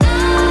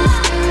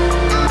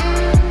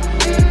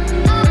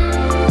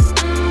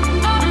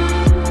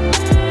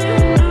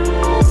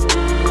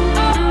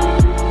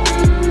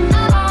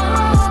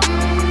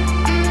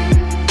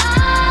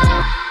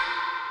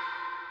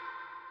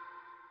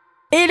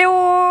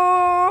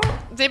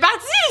C'est parti!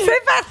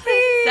 C'est parti!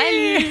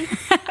 Salut!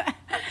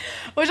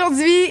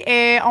 Aujourd'hui,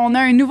 on a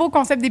un nouveau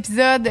concept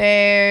d'épisode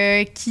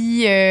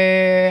qui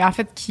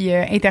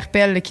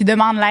interpelle, qui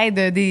demande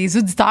l'aide des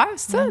auditeurs.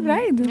 C'est ça,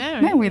 l'aide?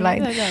 Oui,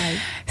 l'aide.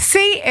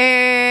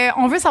 C'est,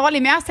 on veut savoir les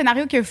meilleurs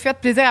scénarios que vous faites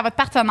plaisir à votre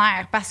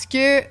partenaire parce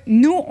que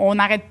nous, on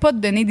n'arrête pas de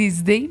donner des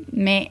idées,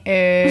 mais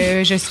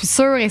je suis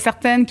sûre et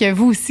certaine que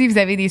vous aussi, vous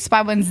avez des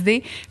super bonnes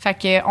idées.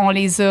 Fait qu'on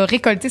les a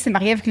récoltées, c'est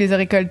Marie-Ève qui les a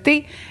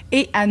récoltées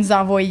et elle nous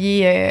a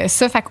envoyé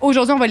ça. Fait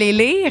qu'aujourd'hui, on va les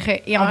lire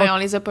et on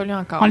les a pas lus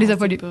encore. On les a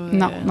pas lus.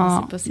 Non.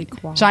 Pas c'est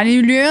quoi. J'en ai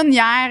eu une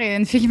hier,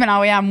 une fille qui me l'a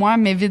envoyée à moi,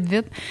 mais vite.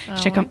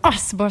 J'étais comme,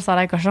 c'est bon, ça a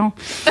l'air cochon.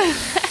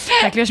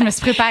 Fait que là, je me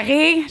suis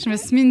préparée, je me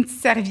suis mis une petite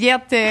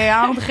serviette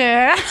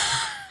entre...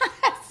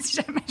 si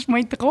jamais je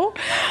mouille trop.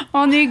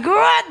 On est good!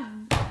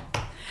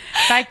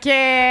 Fait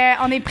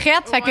que, on est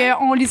prête, fait que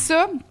on lit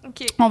ça.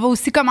 Okay. On va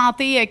aussi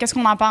commenter qu'est-ce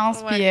qu'on en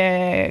pense, puis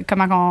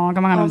comment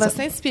on va ça.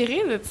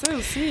 S'inspirer de ça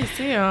aussi,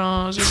 tu sais.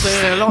 Là,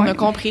 on a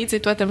compris, tu sais,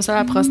 toi, t'aimes ça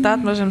la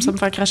prostate, moi, j'aime ça me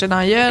faire cracher dans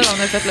la gueule.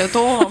 On a fait le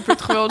tour, on peut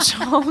trouver autre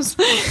chose.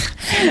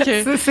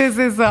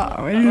 C'est ça,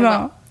 oui,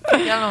 non.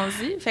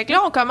 Allons-y. Fait que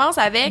là, on commence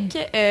avec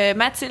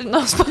Mathilde.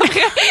 Non, c'est pas vrai.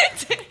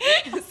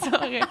 C'est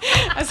vrai.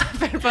 Elle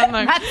s'appelle pas de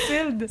même.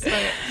 Mathilde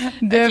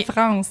de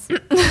France.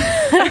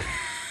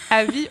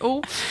 Avis au...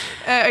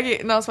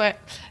 OK, non, c'est vrai.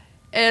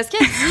 Ce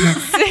qu'elle dit,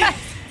 c'est...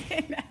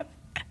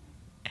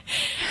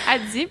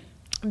 Elle dit,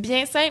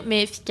 bien simple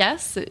mais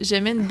efficace, je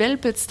mets une belle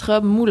petite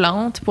robe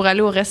moulante pour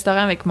aller au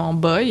restaurant avec mon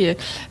boy.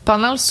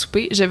 Pendant le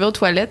souper, je vais aux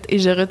toilettes et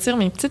je retire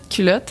mes petites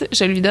culottes.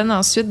 Je lui donne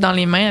ensuite dans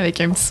les mains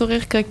avec un petit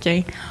sourire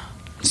coquin.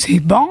 C'est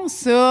bon,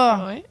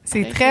 ça! Oui,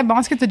 c'est très bon.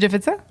 Est-ce que tu as déjà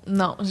fait ça?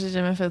 Non, j'ai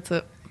jamais fait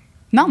ça.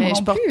 Non, mais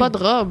je porte pas de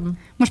robe.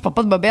 Moi, je porte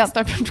pas de bobette. C'est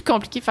un peu plus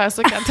compliqué de faire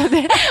ça quand t'as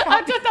des... Ah,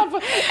 toi, t'en pas...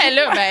 Et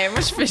là,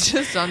 moi, je fais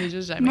juste, j'en ai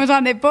juste jamais. Moi,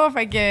 j'en ai pas,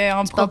 fait que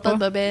on me porte pas de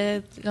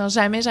bobette. Non,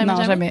 jamais.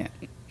 Non, jamais.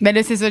 Ben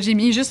là, c'est ça, j'ai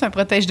mis juste un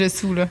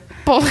protège-dessous, là.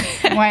 Pour vrai?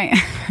 Ouais,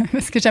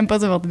 parce que j'aime pas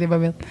ça porter des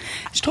bobettes.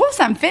 Je trouve que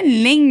ça me fait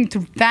une ligne tout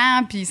le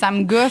temps, puis ça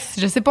me gosse.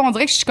 Je sais pas, on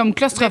dirait que je suis comme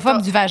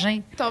claustrophobe du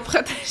vagin. Ton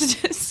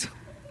protège-dessous,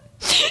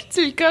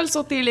 tu le colles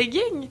sur tes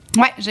leggings?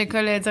 Ouais, je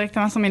colle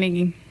directement sur mes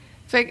leggings.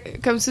 Fait que,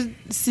 comme si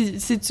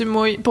tu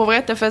mouilles... Pour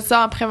vrai, t'as fait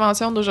ça en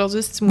prévention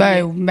d'aujourd'hui, si tu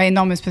mouilles? Ben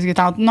non, mais c'est parce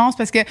que... Non, c'est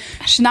parce que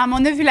je suis dans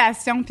mon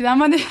ovulation. Puis dans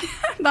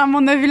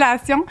mon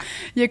ovulation,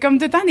 il y a comme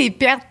tout le temps des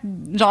pertes,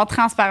 genre,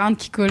 transparentes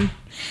qui coulent.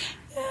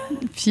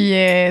 Puis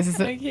c'est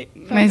ça. Okay,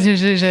 mais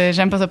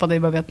j'aime pas ça porter des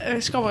bobettes.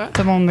 Je comprends.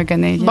 Tout le monde me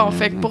connaît. Bon,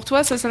 fait que pour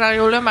toi, ce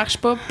scénario-là marche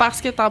pas parce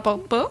que t'en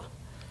portes pas?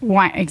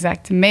 Ouais,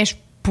 exact. Mais je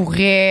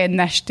pourrais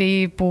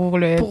l'acheter pour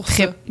le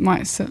trip. Ça.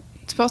 Ouais, ça.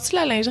 Tu portes-tu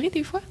la lingerie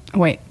des fois?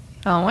 Ouais.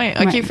 Ah ouais?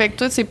 OK, ouais. Fait que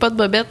toi, c'est pas de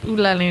bobette ou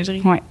de la lingerie?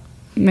 Ouais.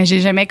 Mais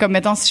j'ai jamais, comme,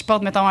 mettons, si je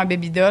porte, mettons, un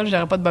baby doll,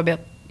 j'aurais pas de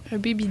bobette. Un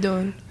baby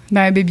doll?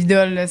 Ben, un baby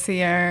doll, là,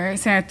 c'est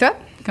un top,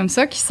 comme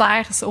ça, qui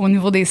sert au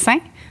niveau des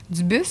seins,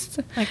 du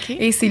buste. OK.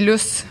 Et c'est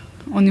lousse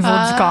au niveau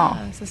du corps.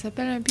 Ça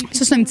s'appelle un baby doll.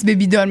 Ça, c'est un petit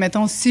baby doll.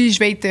 Mettons, si je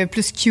vais être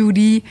plus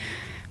cutie,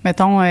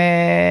 mettons...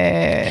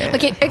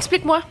 OK,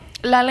 explique-moi.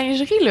 La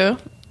lingerie, là,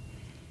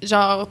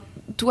 genre...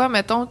 Toi,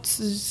 mettons,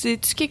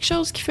 c'est-tu quelque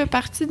chose qui fait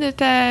partie de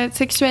ta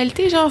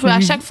sexualité? Genre, à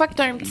chaque fois que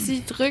t'as un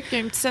petit truc,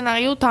 un petit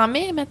scénario, t'en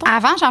mets, mettons?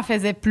 Avant, j'en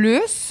faisais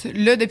plus.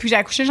 Là, depuis que j'ai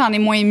accouché, j'en ai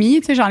moins mis.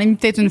 Tu sais, j'en ai mis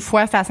peut-être une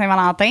fois, c'était à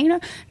Saint-Valentin. Là.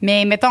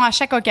 Mais mettons, à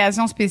chaque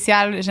occasion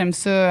spéciale, j'aime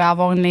ça,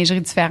 avoir une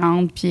lingerie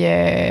différente. Puis,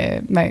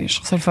 je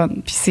trouve ça le fun.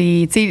 Puis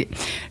c'est, tu sais,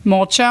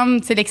 mon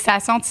chum, tu sais,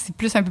 l'excitation,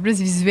 c'est un peu plus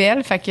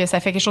visuel. Fait que ça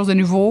fait quelque chose de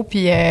nouveau.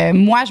 Puis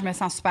moi, je me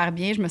sens super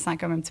bien. Je me sens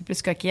comme un petit peu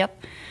plus coquette.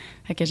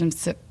 Fait que j'aime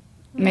ça.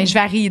 Mais je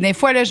varie. Des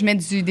fois, là, je mets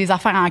des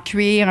affaires en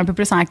cuir, un peu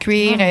plus en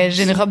cuir.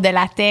 J'ai une robe de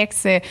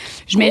latex.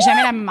 Je mets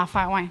jamais la même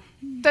affaire, ouais.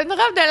 T'as une robe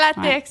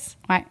de latex?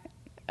 Ouais.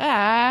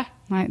 Ah!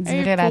 Ouais,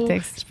 du vrai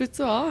latex. Je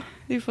peux-tu avoir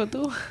des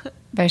photos?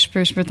 Ben,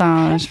 je peux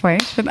t'en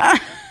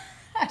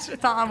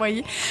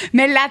envoyer.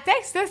 Mais le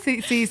latex, là,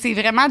 c'est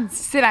vraiment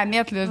difficile à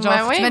mettre, là.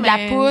 Genre, tu mets de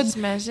la poudre, tu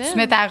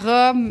mets ta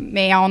robe,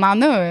 mais on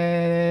en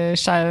a,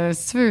 si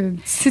tu veux.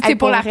 Si t'es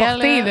pour la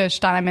porter, là, je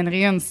t'en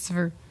amènerai une, si tu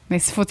veux. Mais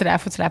s'il faut, tu la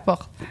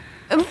portes.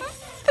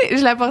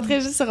 Je la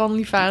porterais juste sur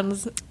OnlyFans.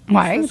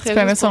 Ouais, tu peux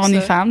la mettre sur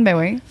OnlyFans, ben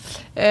oui.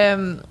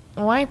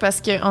 Ouais, parce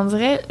qu'on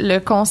dirait le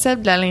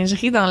concept de la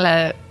lingerie dans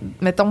la...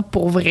 Mettons,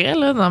 pour vrai,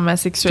 là, dans ma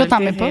sexualité. Toi,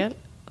 t'en mets pas?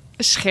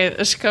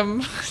 Je suis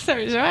comme... Ça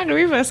m'est jamais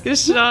arrivé parce que je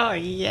suis genre...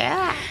 Yeah!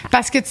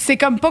 Parce que tu sais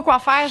comme pas quoi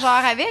faire,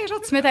 genre, avec. Genre,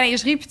 tu mets ta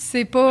lingerie puis tu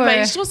sais pas...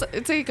 Ben, je trouve ça...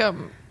 Tu sais,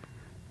 comme...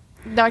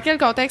 Dans quel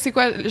contexte, c'est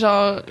quoi?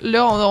 Genre,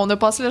 là, on a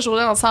passé la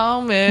journée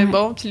ensemble,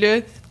 bon, puis là,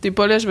 t'es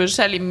pas là, je veux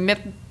juste aller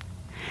mettre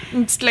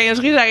une petite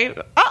lingerie,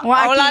 j'arrive. Ah! Ouais,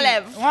 on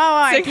l'enlève!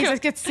 Ouais, okay,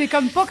 parce que tu sais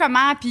comme pas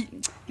comment, puis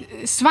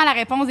souvent la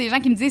réponse des gens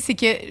qui me disent, c'est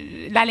que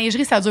la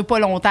lingerie, ça dure pas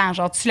longtemps.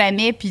 Genre, tu la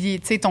mets, puis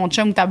tu sais, ton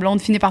chum ou ta blonde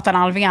finit par te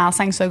l'enlever en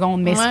 5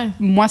 secondes. Mais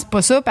moi, c'est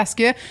pas ça, parce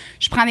que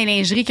je prends des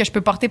lingeries que je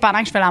peux porter pendant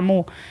que je fais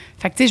l'amour.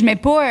 Fait que, tu sais, je mets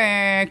pas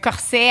un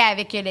corset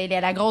avec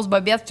la grosse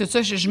bobette, tout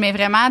ça. Je mets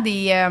vraiment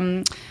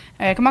des...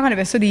 comment on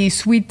appelle ça? Des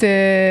sweet...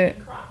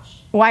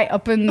 Ouais,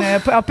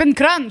 open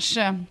crunch.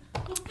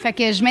 Fait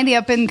que je mets des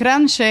open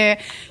crunch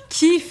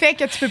qui fait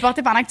que tu peux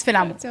porter pendant que tu fais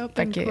l'amour. C'est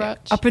open crunch.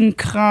 Open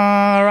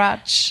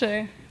crunch.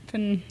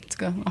 En tout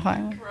cas,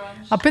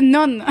 open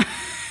non.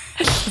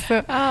 C'est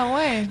ça. Ah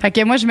ouais. Fait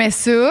que moi, je mets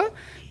ça.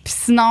 Puis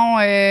sinon,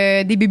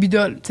 des baby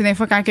dolls. Tu sais, des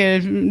fois,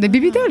 des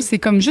baby dolls, c'est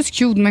comme juste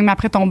cute, même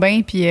après ton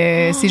bain. Puis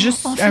c'est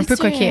juste un peu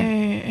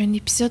coquet. Un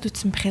épisode où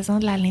tu me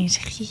présentes la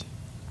lingerie.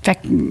 Fait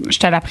que je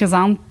te la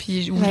présente,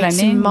 puis où je la mets.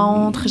 Tu me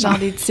montres, genre,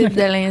 des types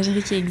de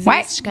lingerie qui existent.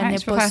 Ouais, je connais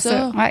je peux pas faire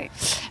ça. Ouais.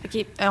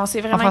 OK, on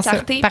s'est vraiment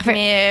écarté.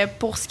 Mais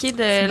pour ce qui est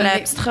de la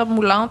petite robe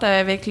moulante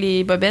avec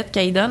les bobettes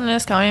qu'elle donne, là,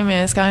 c'est quand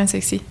même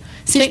sexy.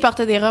 Si je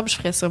portais des robes, je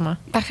ferais ça, moi.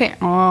 Parfait.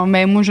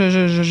 Mais moi,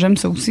 j'aime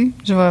ça aussi.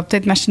 Je vais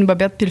peut-être m'acheter une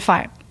bobette puis le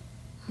faire.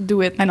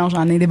 Do it. Mais non,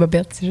 j'en ai des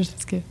bobettes. C'est juste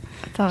parce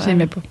que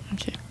j'aimais pas.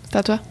 OK. C'est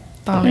à toi?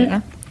 T'en veux,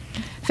 hein?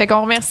 Fait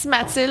qu'on remercie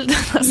Mathilde.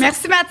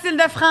 Merci Mathilde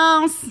de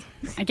France.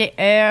 OK.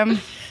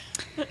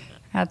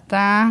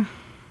 Attends.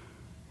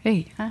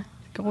 Hey, hein?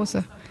 C'est gros,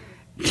 ça.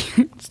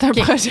 C'est un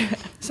projet.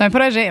 C'est un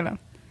projet, là.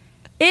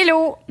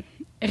 Hello!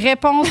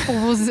 Réponse pour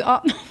vos...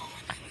 Ah!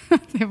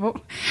 C'est beau.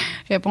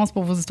 Réponse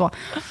pour vos histoires.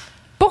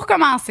 Pour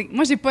commencer,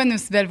 moi, j'ai pas une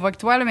aussi belle voix que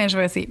toi, là, mais je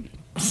vais essayer.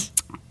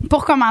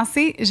 Pour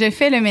commencer, je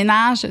fais le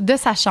ménage de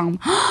sa chambre.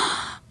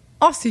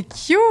 Oh, c'est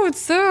cute,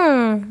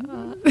 ça!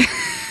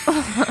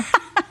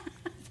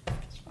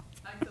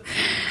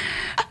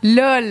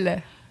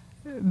 Lol.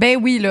 Ben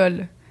oui,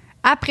 lol.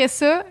 Après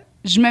ça,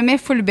 je me mets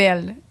full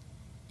belle.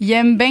 Il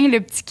aime bien le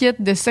petit kit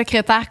de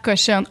secrétaire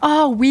cochonne.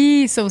 Ah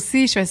oui, ça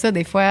aussi, je fais ça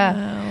des fois.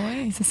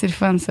 Ouais. Ça, c'est le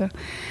fun, ça.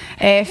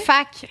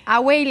 Fac,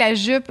 ah ouais, la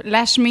jupe,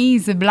 la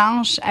chemise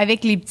blanche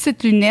avec les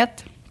petites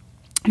lunettes,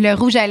 le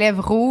rouge à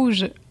lèvres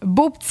rouge,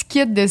 beau petit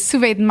kit de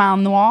sous-vêtements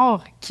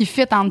noirs qui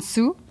fit en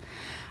dessous.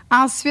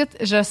 Ensuite,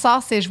 je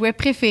sors ses jouets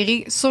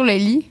préférés sur le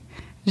lit.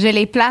 Je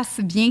les place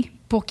bien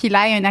pour qu'il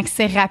ait un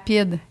accès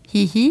rapide.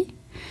 Hihi.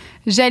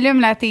 J'allume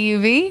la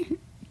TV,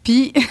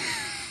 puis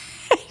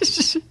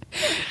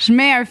je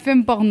mets un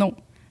film porno,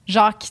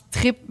 genre qui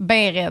trippe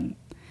bien raide.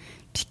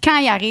 Puis quand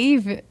il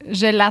arrive,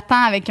 je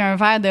l'attends avec un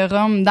verre de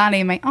rhum dans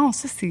les mains. Oh,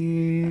 ça, c'est...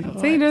 tu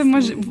sais, là,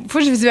 moi, faut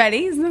que je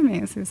visualise, là,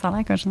 mais ça a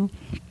l'air cochon.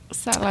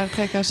 Ça a l'air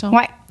très cochon.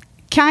 Ouais.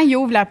 Quand il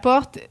ouvre la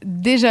porte,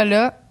 déjà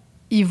là,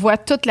 il voit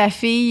toute la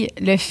fille,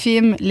 le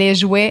film, les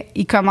jouets.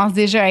 Il commence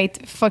déjà à être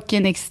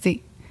fucking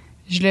excité.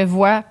 Je le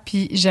vois,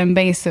 puis j'aime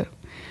bien ça.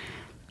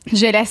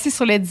 Je l'assis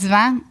sur le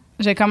divan.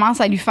 Je commence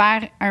à lui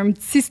faire un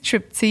petit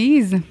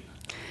striptease.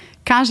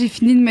 Quand j'ai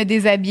fini de me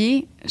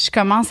déshabiller, je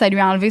commence à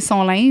lui enlever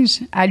son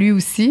linge, à lui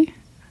aussi,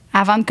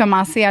 avant de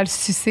commencer à le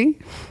sucer.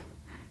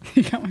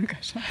 C'est comme un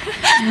cochon.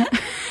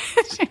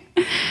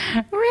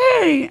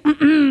 Oui!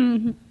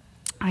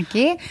 OK.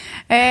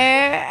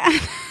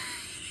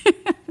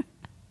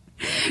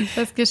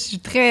 Parce que je suis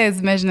très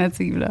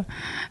imaginative, là.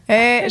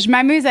 Je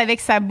m'amuse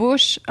avec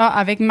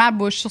avec ma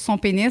bouche sur son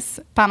pénis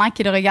pendant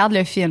qu'il regarde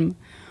le film.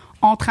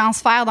 On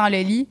transfère dans le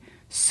lit.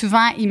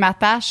 Souvent, il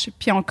m'attache,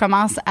 puis on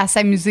commence à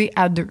s'amuser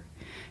à deux.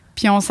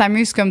 Puis on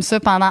s'amuse comme ça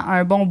pendant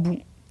un bon bout,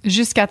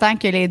 jusqu'à temps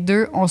que les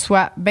deux, on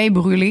soit bien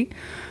brûlés.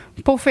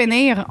 Pour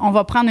finir, on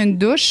va prendre une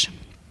douche,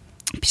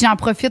 puis j'en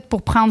profite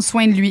pour prendre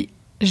soin de lui.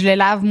 Je le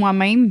lave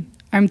moi-même,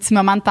 un petit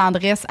moment de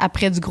tendresse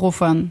après du gros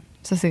fun.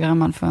 Ça, c'est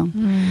vraiment le fun.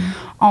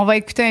 On va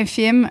écouter un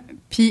film,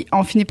 puis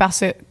on finit par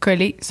se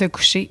coller, se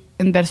coucher.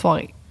 Une belle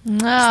soirée. C'est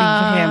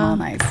vraiment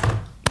nice.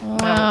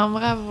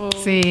 Bravo.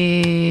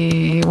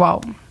 C'est... Wow.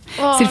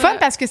 C'est le fun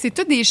parce que c'est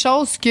toutes des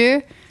choses que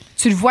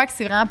tu le vois que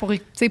c'est vraiment pour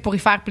y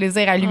faire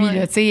plaisir à lui.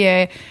 Là,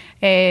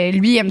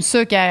 lui, il aime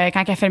ça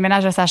quand il fait le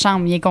ménage de sa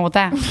chambre. Il est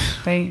content.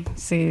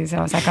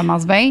 Ça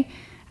commence bien.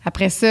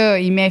 Après ça,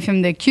 il met un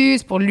film de cul.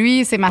 C'est pour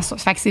lui. Fait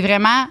que c'est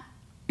vraiment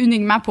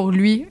uniquement pour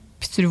lui.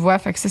 Puis tu le vois.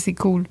 Fait que ça, c'est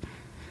cool.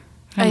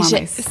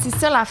 C'est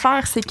ça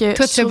l'affaire, c'est que...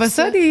 Toi, tu fais pas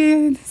ça,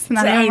 des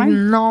scénarios?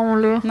 Non,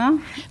 là. Non?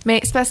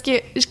 Mais c'est parce que,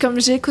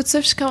 comme j'écoute ça,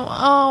 je suis comme,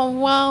 oh,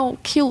 wow,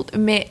 cute.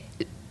 Mais,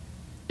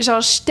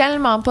 genre, je suis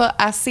tellement pas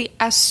assez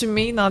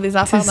assumée dans des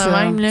affaires de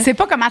même, là. C'est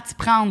pas comment t'y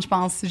prendre, je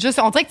pense. Juste,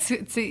 on dirait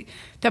que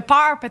t'as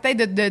peur, peut-être,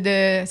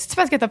 de... C'est-tu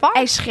parce que t'as peur?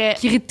 Hey, je serais...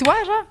 Qui rit de toi,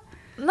 genre?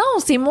 Non,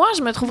 c'est moi,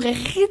 je me trouverais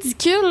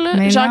ridicule,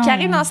 là. Genre, qui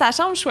arrive dans sa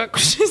chambre, je suis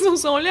couchée sur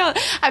son lit,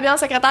 habillée en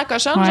secrétaire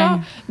cochonne, genre.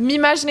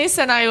 M'imaginer ce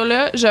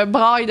scénario-là, je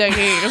braille de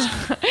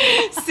rire.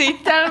 C'est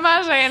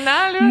tellement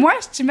gênant, là. Moi,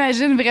 je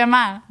t'imagine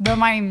vraiment de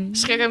même.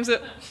 Je serais comme ça.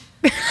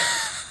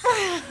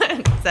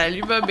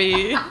 Salut,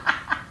 Bobby.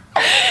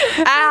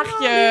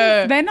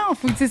 Arc! Ben non,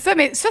 faut que c'est ça.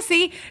 Mais ça,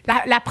 c'est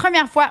la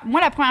première fois.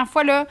 Moi, la première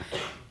fois, là...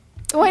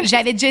 Ouais,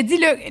 j'avais déjà dit,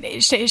 là,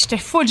 j'étais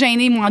full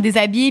gênée, moi, en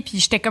déshabillé, puis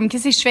j'étais comme,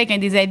 qu'est-ce que je fais avec un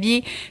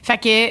déshabillé? Fait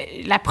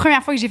que la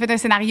première fois que j'ai fait un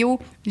scénario,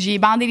 j'ai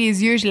bandé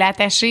les yeux, je l'ai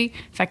attaché.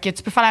 Fait que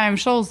tu peux faire la même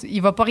chose.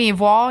 Il va pas rien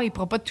voir, il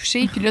pourra pas te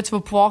toucher, puis là, tu vas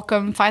pouvoir,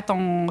 comme, faire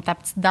ta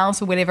petite danse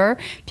ou whatever.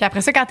 Puis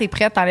après ça, quand t'es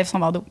prête, t'enlèves son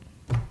bandeau.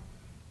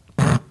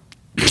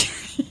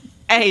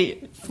 Hey,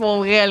 pour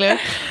vrai, là.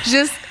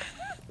 Juste,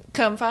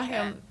 comme faire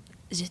comme...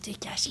 Je te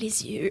cache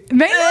les yeux.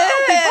 Mais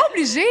non, t'es pas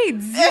obligé.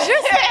 Dis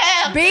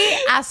juste, B,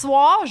 à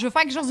soir, je veux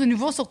faire quelque chose de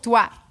nouveau sur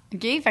toi.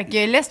 OK? Fait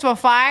que laisse-toi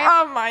faire.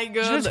 Oh my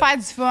God! Juste faire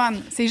du fun.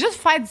 C'est juste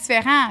faire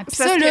différent. Puis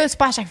ça, là, c'est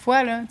pas à chaque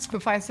fois, là. Tu peux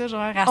faire ça,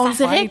 genre, à on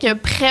dirait que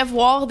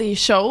prévoir des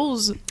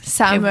choses,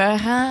 ça me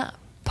rend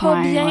pas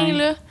bien,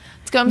 là.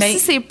 C'est comme si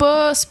c'est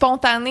pas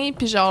spontané,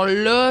 puis genre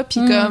là, puis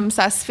comme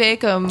ça se fait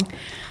comme...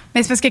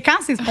 Mais c'est parce que quand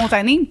c'est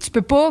spontané, tu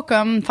peux pas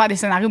comme faire des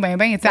scénarios ben,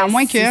 à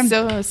moins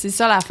que... C'est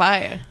ça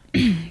l'affaire.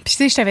 Puis tu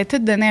sais, je t'avais tout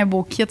donné un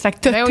beau kit. Fait que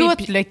t'as tout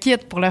le kit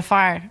pour le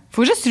faire.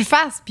 Faut juste que tu le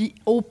fasses. Puis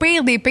au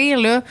pire des pires,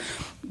 là,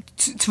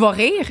 tu vas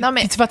rire,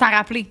 puis tu vas t'en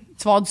rappeler.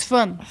 Tu vas avoir du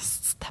fun.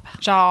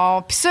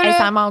 Genre, puis ça, là...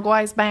 ça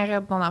m'angoisse bien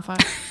raide, ton affaire.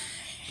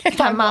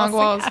 Ça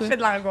m'angoisse. Ça fait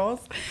de l'angoisse.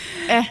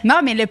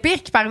 Non, mais le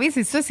pire qui peut arriver,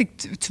 c'est ça, c'est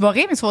que tu vas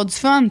rire, mais tu vas avoir du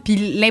fun.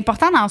 Puis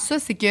l'important dans ça,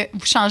 c'est que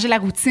vous changez la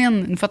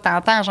routine une fois de temps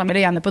en temps. Genre, mais là,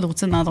 il n'y en a pas de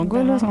routine dans ton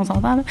cas, là, si on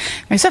s'entend. Là.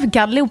 Mais ça,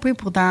 garde-les au pire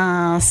pour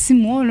dans 6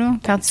 mois, là,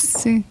 quand tu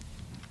sais.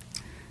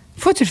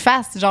 Faut que tu le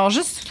fasses, genre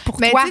juste pour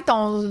toi. Mais tu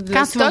sais,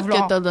 le stock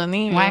que t'as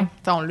donné, là,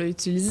 on l'a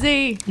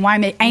utilisé. Ouais,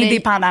 mais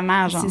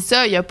indépendamment, genre. C'est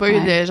ça, il n'y a pas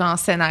eu de genre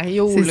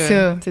scénario. C'est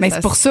ça. Mais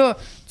c'est pour ça,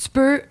 tu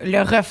peux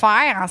le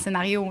refaire en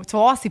scénario. Tu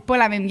vas voir, c'est pas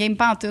la même game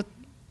pantoute.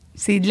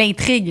 C'est de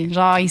l'intrigue.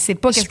 Genre, il sait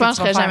pas qu'est-ce que tu vas faire. Je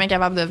pense que je serais jamais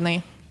capable de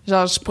venir.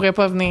 Genre, je pourrais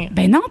pas venir.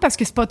 Ben non, parce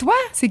que c'est pas toi.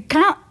 C'est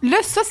quand... Là,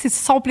 ça, c'est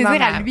son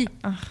plaisir à lui.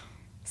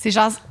 C'est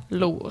genre...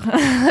 Lourd.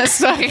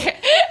 C'est vrai.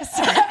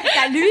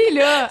 À lui,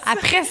 là.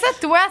 Après ça,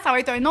 toi, ça va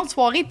être une autre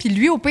soirée. Puis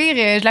lui, au pire,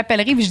 je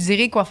l'appellerai et je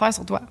dirai quoi faire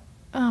sur toi.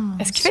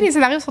 Est-ce qu'il fait des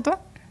scénarios sur toi?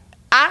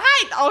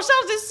 Arrête! On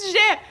change de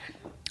sujet!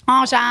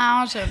 On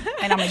change.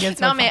 Non, mais, gueule,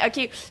 non, mais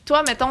OK.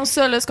 Toi, mettons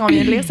ça, là, ce qu'on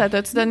vient de lire, ça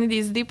t'a-tu donné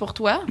des idées pour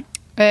toi?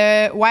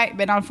 Ouais,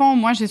 ben dans le fond,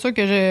 moi, c'est sûr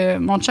que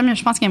mon chum,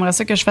 je pense qu'il aimerait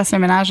ça que je fasse le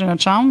ménage de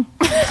notre chambre.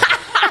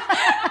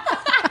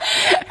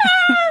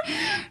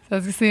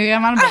 Parce que c'est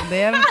vraiment le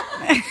bordel.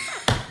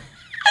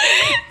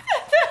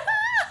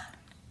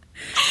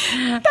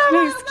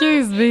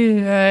 Excuse,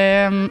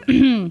 mais...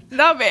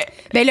 Non, mais...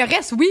 Ben, le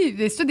reste, oui.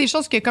 C'est tout des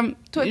choses que, comme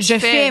toi, je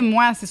fais,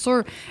 moi, c'est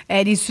sûr.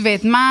 Des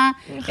sous-vêtements.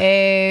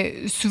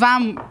 Souvent,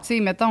 tu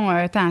sais, mettons...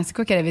 attends, c'est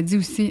quoi qu'elle avait dit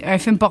aussi? Un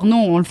film porno,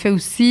 on le fait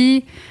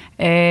aussi.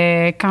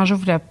 Quand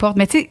j'ouvre la porte.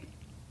 Mais tu sais...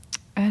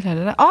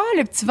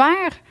 le petit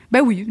verre.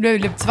 Ben oui, le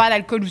petit verre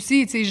d'alcool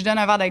aussi. Tu sais, je donne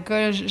un verre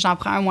d'alcool, j'en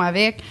prends un, moi,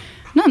 avec.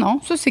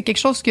 Non, ça, c'est quelque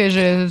chose que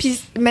je...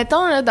 Puis,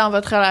 mettons, là, dans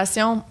votre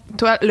relation,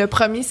 toi, le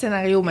premier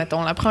scénario,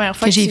 mettons, la première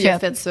fois que tu as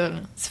fait ça, là,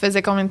 ça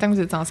faisait combien de temps que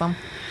vous étiez ensemble?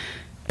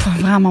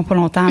 Vraiment pas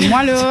longtemps.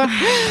 Moi, là...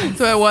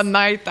 Toi, one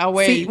night,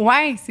 away.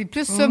 Ouais, c'est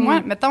plus ça.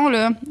 Moi, mettons,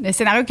 là, le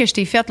scénario que je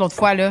t'ai fait l'autre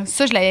fois, là,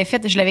 ça, je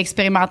l'avais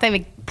expérimenté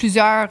avec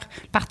plusieurs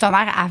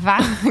partenaires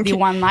avant des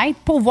one night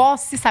pour voir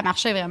si ça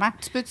marchait vraiment.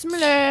 Tu peux-tu me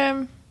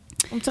le...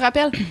 Tu te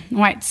rappelles?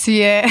 Ouais,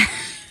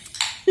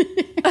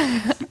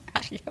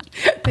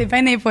 T'es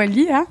bien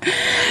impoli, hein?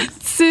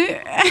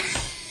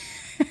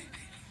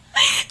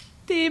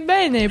 T'es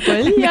bien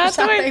impoli, hein,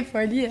 toi?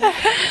 Impoli, hein?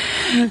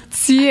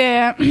 Tu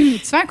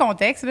fais un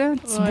contexte, là.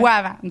 Tu bois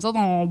avant. Nous autres,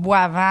 on boit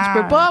avant. Je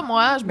peux pas,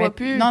 moi. Je bois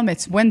plus. Non, mais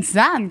tu bois une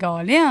tisane,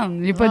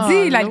 Caroline. J'ai pas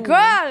dit l'alcool.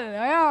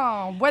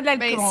 On boit de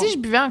l'alcool. Ben, si je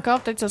buvais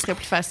encore, peut-être que ça serait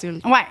plus facile.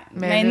 Ouais.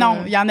 Mais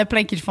non, il y en a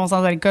plein qui le font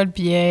sans alcool,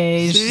 puis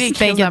je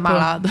t'inquiète pas.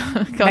 Malade.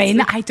 Ben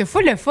non, t'as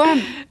full le fun.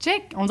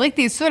 Check. On dirait que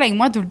t'es seule avec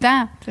moi tout le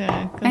temps.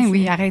 Ben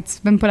oui,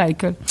 arrête. Même pas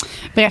l'alcool.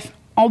 Bref.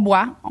 On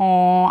boit.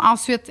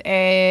 Ensuite,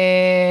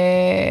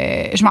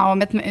 je m'en vais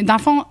mettre... Dans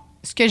le fond,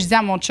 ce que je dis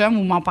à mon chum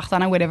ou mon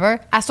partenaire, whatever,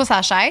 assis sur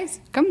sa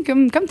chaise, comme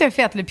t'as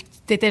fait, là, puis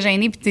t'étais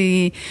gênée,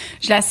 puis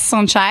je l'ai assis sur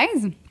une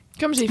chaise.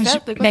 Comme j'ai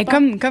fait? Ben,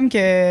 comme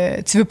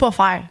que tu veux pas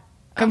faire.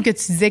 Comme que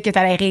tu disais que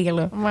t'allais rire,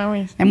 là. Ouais,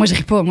 oui. Mais moi, je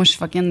ris pas. Moi, je suis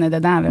fucking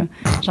dedans, là.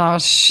 Genre,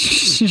 je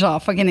suis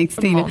genre fucking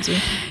excitée, là. Dieu.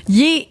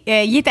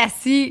 Il est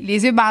assis,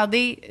 les yeux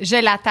bandés, je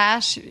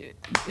l'attache,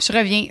 je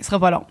reviens, ce sera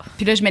pas long.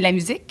 Puis là, je mets de la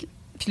musique.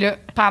 Puis là,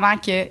 pendant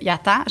qu'il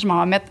attend, je m'en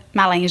vais mettre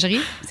ma lingerie.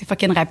 C'est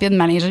fucking rapide,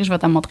 ma lingerie, je vais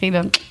te montrer,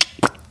 là.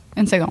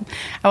 Une seconde.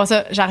 Alors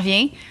ça, j'en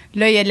reviens.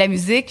 Là, il y a de la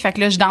musique. Fait que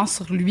là, je danse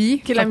sur lui.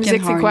 Okay, la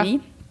musique, c'est quoi?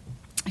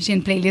 J'ai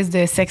une playlist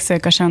de sexe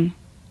cochonne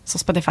sur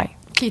Spotify.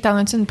 OK, t'en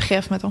as-tu une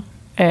préf, mettons?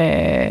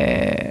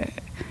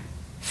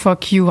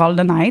 Fuck You All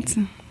the Night.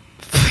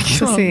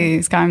 Ça,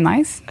 c'est quand même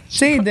nice. Tu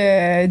sais,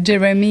 de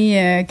Jeremy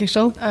quelque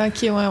chose.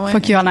 OK, ouais.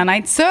 Fuck You All the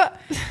Night. Ça,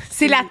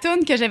 c'est la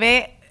toune que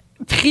j'avais...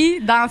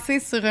 danser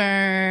sur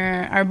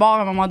un bar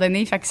à un moment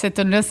donné. Fait que cette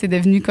tune-là, c'est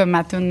devenu comme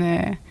ma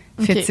tune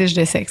fétiche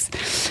de sexe.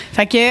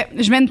 Fait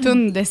que je mets une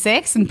tune de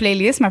sexe,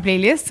 ma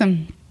playlist.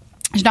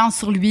 Je danse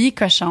sur lui,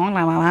 cochon.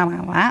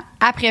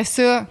 Après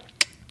ça,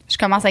 je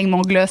commence avec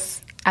mon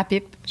gloss à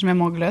pipe. Je mets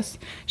mon gloss.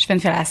 Je fais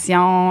une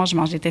fellation, je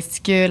mange des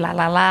testicules,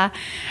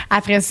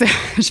 Après ça,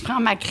 je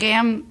prends ma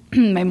crème,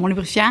 mon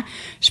lubrifiant.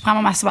 Je prends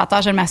mon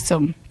masturbateur, je le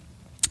masturbe.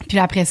 Puis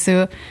après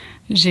ça,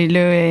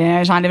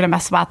 j'enlève le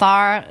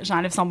masturbateur,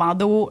 j'enlève son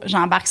bandeau,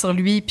 j'embarque sur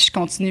lui, puis je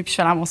continue, puis je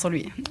fais l'amour sur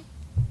lui.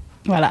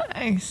 Voilà.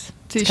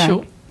 C'est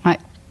chaud. Ouais.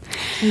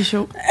 C'est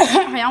chaud.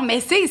 Voyons, mais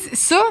c'est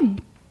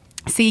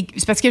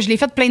parce que je l'ai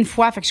fait plein de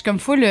fois, fait que je suis comme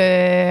full.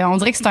 On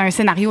dirait que c'est un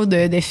scénario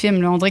de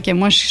film, là. On dirait que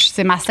moi,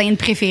 c'est ma scène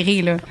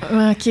préférée, là.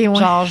 OK, ouais.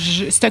 Genre,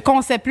 ce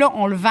concept-là,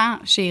 on le vend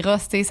chez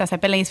Ross, tu sais, ça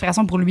s'appelle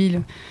l'inspiration pour lui, là.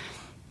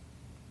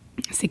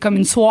 c'est comme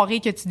une soirée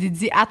que tu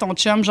dédies à ton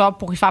chum, genre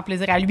pour y faire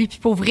plaisir à lui. Puis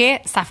pour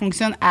vrai, ça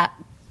fonctionne à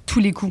tous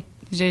les coups.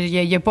 Il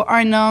y a pas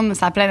un homme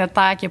sur la planète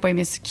Terre qui a pas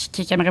aimé ça,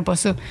 qui aimerait pas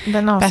ça.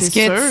 Ben non, parce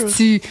c'est que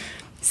sûr.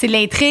 c'est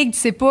l'intrigue, tu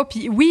sais pas.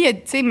 Puis oui, tu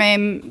sais,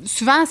 mais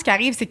souvent, ce qui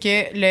arrive, c'est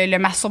que le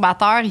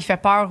masturbateur, il fait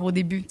peur au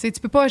début. Tu sais,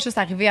 tu peux pas juste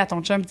arriver à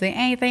ton chum et dire «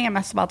 Hey, t'es un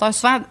masturbateur ».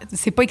 Souvent,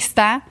 c'est pas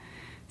excitant.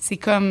 C'est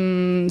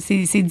comme...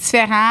 C'est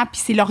différent.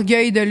 Puis c'est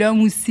l'orgueil de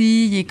l'homme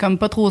aussi. Il est comme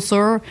pas trop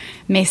sûr.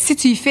 Mais si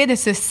tu y fais de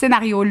ce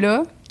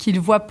scénario-là, qu'il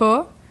le voit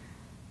pas,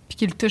 puis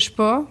qu'il le touche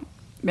pas,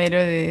 ben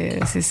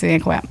là, c'est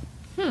incroyable.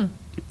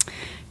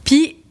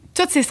 Puis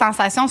toutes ces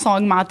sensations sont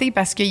augmentées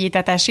parce qu'il est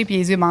attaché puis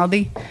les yeux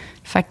bandés.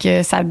 Fait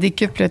que ça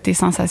décuple tes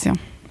sensations.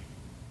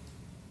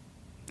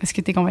 Est-ce que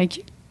t'es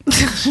convaincue?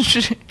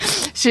 je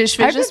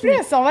fais un juste... peu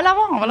plus, on va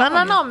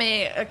l'avoir. Non,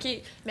 mais OK.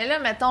 Mais là,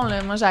 mettons,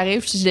 là, moi,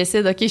 j'arrive puis je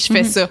décide, OK, je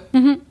fais ça.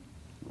 Ouais.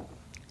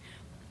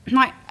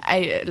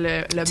 Hey,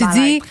 le Tu mal-être.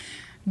 dis,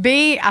 B,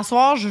 à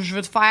soir, je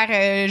veux te faire...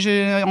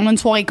 on a une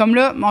soirée comme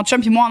là. Mon chum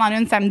puis moi, on en a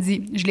une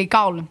samedi. Je les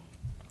cale.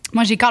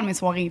 Moi, j'ai cale mes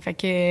soirées. Fait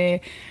que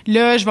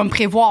là, je vais me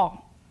prévoir.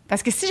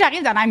 Parce que si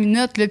j'arrive dans la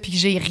minute, là, puis que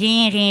j'ai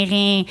rien,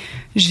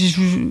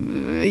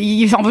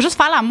 on va juste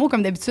faire l'amour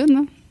comme d'habitude, là.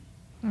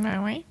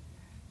 Ben oui.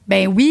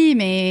 Ben oui,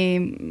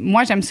 mais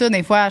moi, j'aime ça,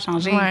 des fois,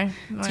 changer. Ouais.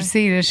 Tu le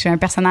sais, là, je suis un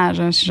personnage.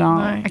 Hein, je suis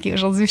genre, OK,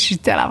 aujourd'hui, je suis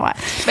telle affaire.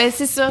 Ben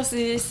c'est ça.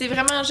 C'est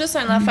vraiment juste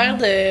une affaire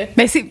de...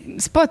 Ben t'es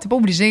pas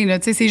obligé, là.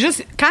 Tu sais, c'est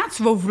juste, quand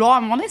tu vas vouloir, à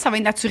un moment donné, ça va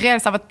être naturel,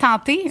 ça va te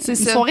tenter. C'est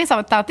une ça. soirée, ça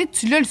va te tenter,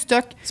 tu l'as le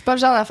stock. C'est pas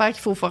le genre d'affaire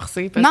qu'il faut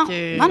forcer. Parce Non,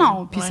 que...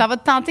 non. Puis ça va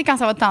te tenter quand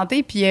ça va te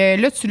tenter. Puis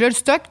là, tu l'as le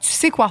stock, tu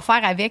sais quoi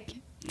faire avec.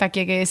 Fait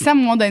que si à un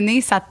moment donné,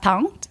 ça te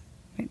tente,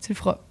 ben, tu le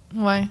feras.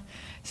 Ouais.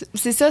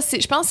 C'est ça.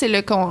 Je pense que c'est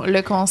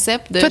le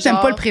concept de Toi, t'aimes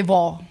genre... pas le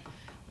prévoir.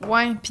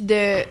 Ouais, puis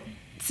de... Tu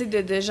sais,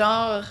 de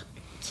genre...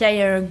 Qu'il y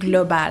ait un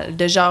global.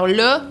 De genre,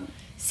 là,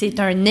 c'est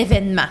un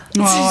événement.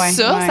 Ouais,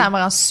 ça me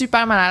rend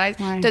super mal à l'aise.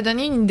 Ouais. Te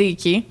donner une idée,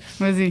 OK?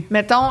 Vas-y.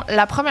 Mettons,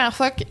 la première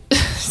fois que...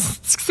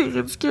 c'est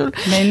ridicule.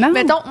 Mais non.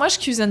 Mettons, moi, je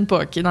cuisine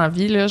pas, OK, dans la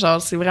vie, là,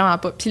 genre, c'est vraiment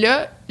pas. Puis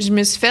là, je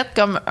me suis faite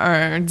comme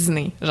un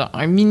dîner, genre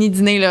un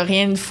mini-dîner, là,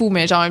 rien de fou,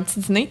 mais genre un petit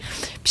dîner.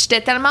 Puis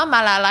j'étais tellement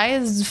mal à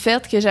l'aise du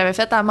fait que j'avais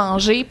fait à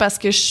manger parce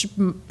que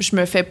je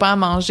me fais pas à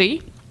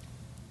manger.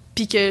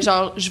 Puis que,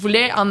 genre, je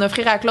voulais en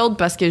offrir à Claude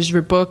parce que je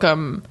veux pas,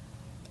 comme,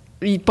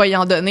 pas y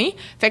en donner.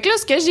 Fait que là,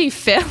 ce que j'ai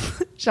fait,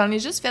 j'en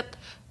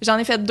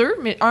ai fait 2,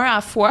 mais un à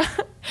la fois.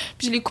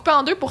 Puis je l'ai coupé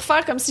en 2 pour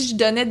faire comme si je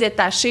donnais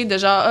détaché de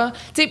genre,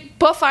 tu sais,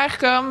 pas faire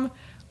comme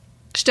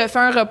je te fais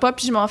un repas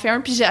puis je m'en fais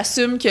un puis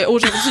j'assume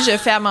qu'aujourd'hui je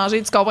fais à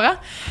manger, tu comprends?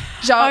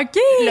 Genre, OK.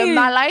 le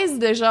malaise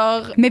de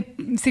genre... Mais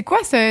c'est quoi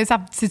ça? Ça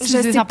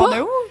part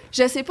de où?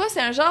 Je sais pas,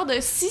 c'est un genre de...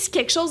 Si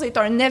quelque chose est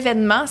un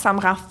événement, ça me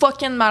rend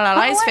fucking mal à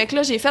l'aise. Ah ouais? Fait que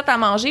là, j'ai fait à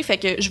manger, fait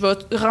que je vais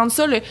rendre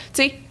ça, tu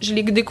sais, je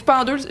l'ai découpé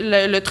en 2,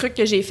 le truc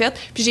que j'ai fait,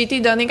 puis j'ai été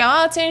donné comme,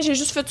 tiens, j'ai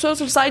juste fait ça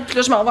sur le site, puis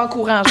là, je m'en vais en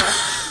courant, genre.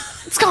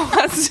 Tu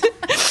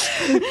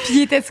comprends-tu?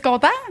 Puis étais-tu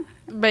content?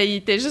 Ben, il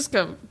était juste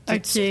comme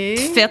OK.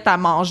 fait à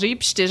manger.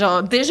 Puis j'étais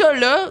genre, déjà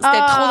là,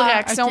 c'était trop de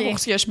réactions OK. pour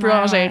ce que je peux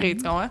en gérer,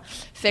 tu comprends?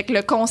 Fait que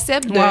le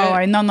concept de...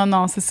 Ouais,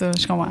 non, c'est ça,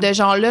 je comprends. De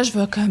genre là, je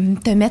vais comme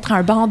te mettre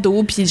un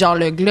bandeau, puis genre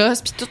le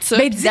gloss, puis tout ça.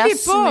 Ben, puis dis-les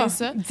d'assumer pas.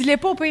 ça. Dis-les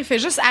pas au pire. Fais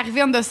juste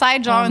arriver on the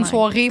side, genre Oh une my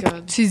soirée,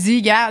 God. tu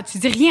dis, gars, tu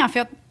dis rien en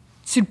fait.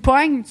 Tu le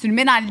pognes, tu le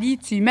mets dans le lit,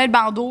 tu lui mets le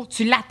bandeau,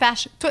 tu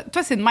l'attaches.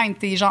 Toi c'est de même,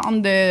 t'es genre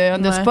on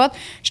the spot.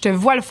 Je te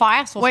vois le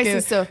faire, sauf Ouais, que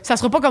c'est ça.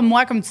 sera pas comme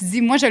moi, comme tu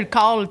dis. Moi, je le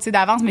call, tu sais,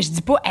 d'avance, mais je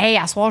dis pas, hey,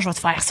 à soir, je vais te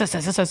faire ça.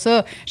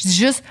 Je dis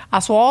juste, à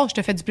soir, je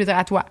te fais du plaisir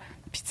à toi.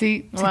 Puis, tu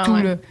sais, c'est Ouais, tout,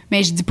 ouais. là.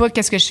 Mais je dis pas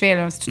qu'est-ce que je fais,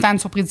 là. C'est tout le temps une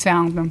surprise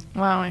différente, là.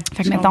 Ouais.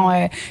 Fait que, mettons,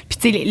 puis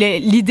tu sais,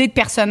 l'idée de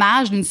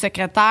personnage d'une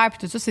secrétaire, puis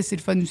tout ça, c'est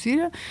le fun aussi,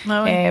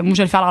 là. Ouais. Moi, je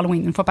vais le faire à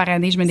l'Halloween. Une fois par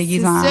année, je me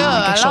déguise C'est en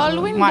ça, quelque chose. à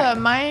l'Halloween Ouais. de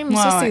même, Ouais,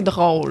 ça, ouais. c'est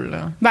drôle.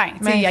 Là. Ben,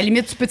 tu sais, Mais- à la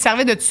limite, tu peux te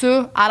servir de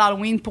ça à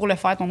l'Halloween pour le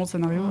faire, ton autre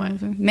scénario. Ouais. là,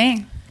 mais,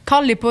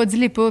 call-les pas,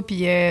 dis-les pas,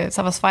 puis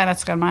ça va se faire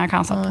naturellement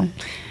quand ça te tombe.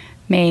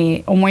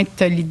 Mais au moins,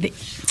 tu as l'idée.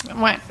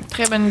 Ouais,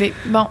 très bonne idée.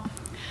 Bon.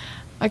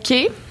 OK.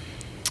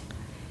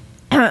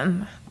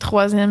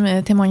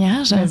 Troisième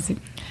témoignage. Vas-y.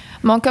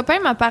 Mon copain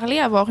m'a parlé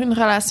avoir une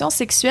relation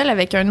sexuelle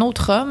avec un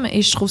autre homme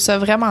et je trouve ça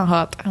vraiment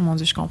hot. Ah mon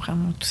Dieu, je comprends.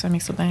 Tout ça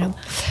m'excite dans la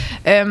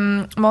tête.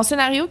 Mon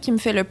scénario qui me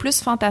fait le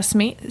plus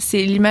fantasmer,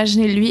 c'est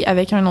l'imaginer lui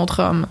avec un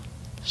autre homme.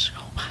 Je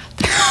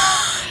comprends.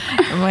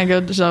 Oh my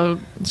God, genre,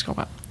 je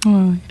comprends.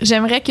 Ouais.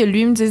 J'aimerais que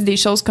lui me dise des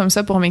choses comme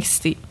ça pour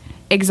m'exciter.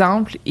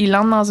 Exemple, il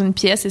entre dans une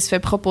pièce et se fait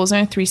proposer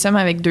un threesome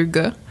avec 2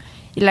 gars.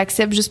 Il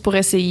accepte juste pour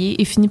essayer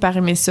et finit par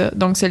aimer ça,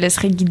 donc se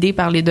laisserait guider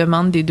par les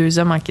demandes des 2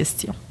 hommes en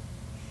question.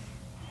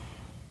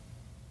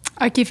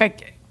 OK, fait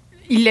que,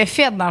 il l'a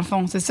fait, dans le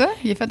fond, c'est ça?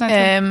 Il a fait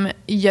un truc?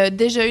 Il a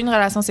déjà eu une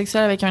relation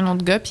sexuelle avec un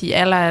autre gars, puis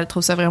elle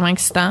trouve ça vraiment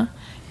excitant.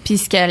 Puis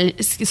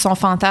son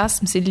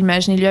fantasme, c'est de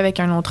l'imaginer lui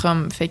avec un autre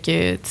homme. Fait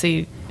que, tu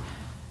sais,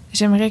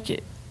 j'aimerais que...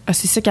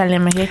 c'est ça qu'elle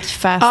aimerait qu'il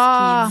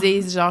fasse,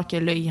 qu'il dise, genre, que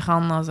là, il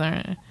rentre dans un...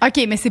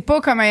 OK, mais c'est pas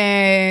comme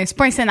un... C'est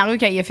pas un scénario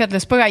qu'elle a fait, là.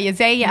 C'est pas qu'elle a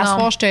dit, hey, à ce Non.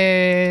 soir, je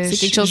te... C'est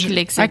quelque chose qui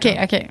l'excite.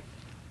 OK.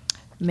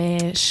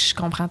 Mais je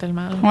comprends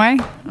tellement. Là. Ouais.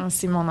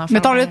 C'est mon enfant.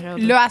 Mettons,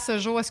 là, à ce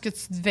jour, est-ce que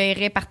tu te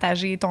verrais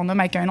partager ton homme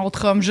avec un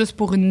autre homme juste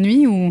pour une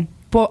nuit ou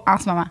pas en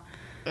ce moment?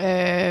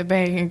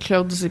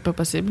 Claude, c'est pas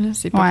possible.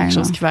 C'est pas quelque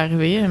chose qui va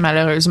arriver,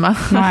 malheureusement.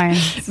 Ouais.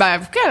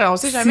 On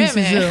sait jamais,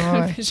 mais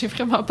ça, j'ai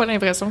vraiment pas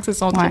l'impression que c'est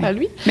son truc à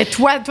lui. Mais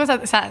toi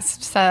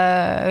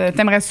ça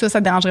t'aimerais ça te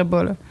dérangerait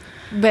pas, là?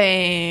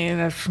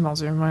 Mon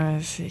Dieu, moi,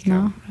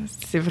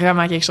 c'est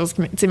vraiment quelque chose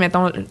qui... Tu sais,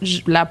 mettons,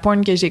 la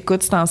porn que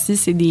j'écoute ce temps-ci,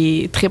 c'est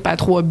des trips à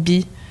 3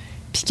 bi,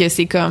 puis que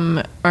c'est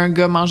comme un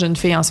gars mange une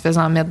fille en se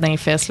faisant mettre dans les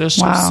fesses, là.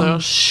 Je trouve ça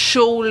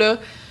chaud, là.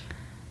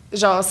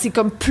 Genre, c'est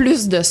comme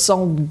plus de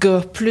son de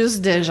gars, plus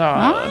de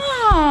genre...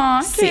 Ah,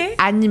 OK. C'est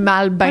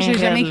animal ben Moi, j'ai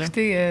jamais raide,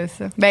 écouté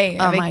ça.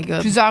 Avec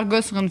plusieurs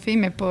gars sur une fille,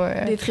 mais pas...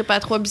 Des trips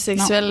à 3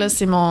 bisexuels, là,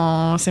 c'est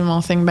mon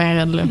thing ben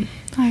raide, là.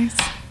 Nice.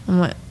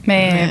 Ouais.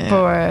 Mais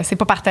c'est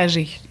pas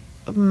partagé.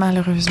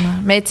 Malheureusement.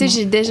 Mais tu sais,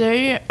 j'ai déjà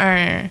eu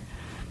un...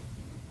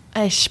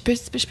 Je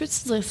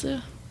peux-tu dire ça?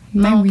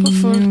 Non, pas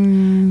full.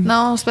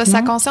 Non, c'est parce que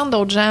ça concerne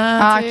d'autres gens.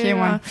 Ah, OK,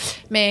 ouais.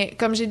 Mais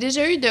comme j'ai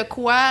déjà eu de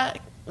quoi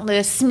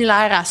de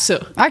similaire à ça.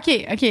 OK.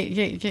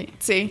 Tu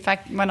sais. Fait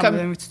que, moi,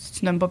 non,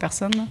 tu n'aimes pas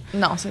personne, là?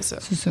 Non, c'est ça.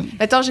 C'est ça.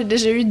 Mettons, j'ai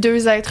déjà eu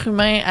 2 êtres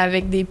humains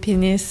avec des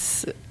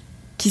pénis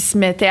qui se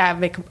mettaient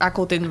à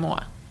côté de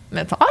moi.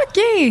 Mettons. OK!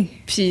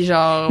 Puis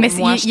genre, mais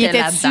moi, j'étais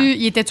là-dedans.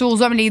 Il était-tu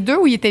aux hommes les deux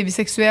ou il était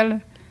bisexuel?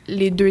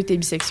 Les deux étaient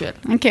bisexuels.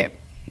 OK.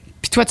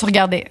 Puis toi, tu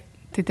regardais?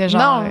 T'étais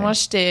genre... Non, moi,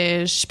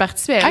 je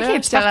participais là.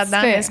 OK, j'étais là-dedans.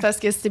 Mais c'est parce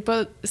que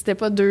c'était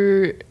pas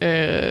 2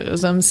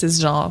 hommes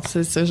cisgenres.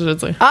 C'est ça, je veux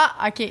dire.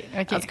 Ah, OK.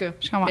 En tout cas,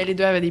 je comprends. Mais les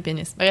deux avaient des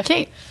pénis. Bref.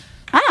 OK.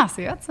 Ah,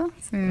 c'est hot, ça.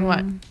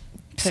 Ouais.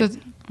 Puis ça,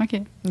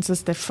 OK. Ça,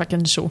 c'était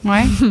fucking chaud.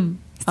 Ouais.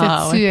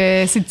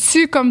 Ouais.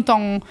 C'est-tu comme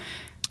ton...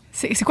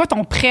 C'est quoi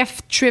ton préf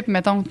trip,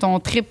 mettons? Ton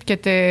trip que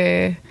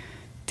t'es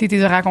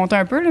raconté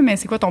un peu, là, mais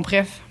c'est quoi ton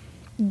préf?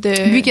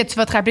 Lui que tu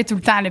vas te rappeler tout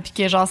le temps, là, puis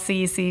que genre,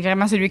 c'est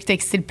vraiment celui qui t'a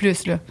excité le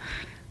plus, là.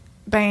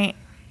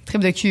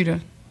 Trip de cul, là.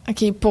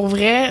 OK, pour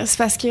vrai, c'est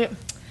parce que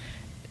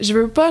je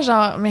veux pas,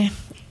 genre... Mais,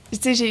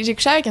 tu sais, j'ai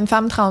couché avec une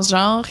femme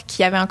transgenre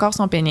qui avait encore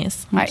son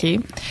pénis. Ouais. OK?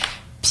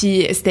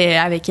 Puis c'était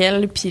avec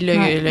elle, puis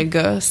le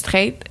gars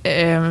straight,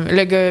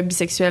 le gars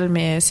bisexuel,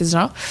 mais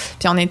cisgenre.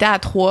 Puis on était à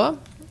 3.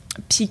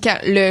 Puis quand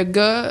le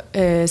gars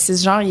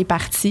cisgenre, il est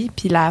parti,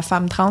 puis la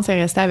femme trans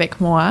est restée avec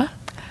moi.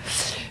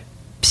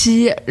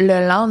 Puis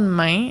le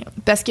lendemain,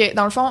 parce que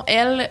dans le fond,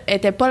 elle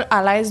était pas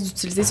à l'aise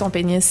d'utiliser son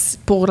pénis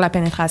pour la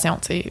pénétration,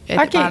 tu sais.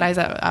 Elle était pas à l'aise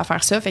à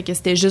faire ça, fait que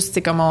c'était juste,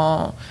 c'est comme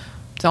on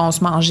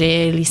se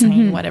mangeait les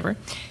seins, whatever.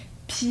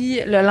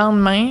 Puis le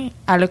lendemain,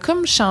 elle a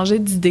comme changé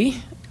d'idée.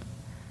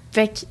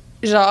 Fait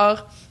que,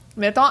 genre,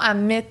 mettons, elle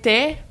me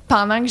mettait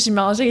pendant que j'y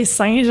mangeais les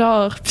seins,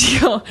 genre, puis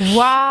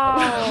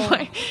wow!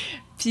 Ouais.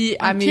 Puis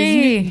elle m'est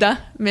venue dedans.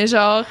 Mais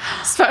genre,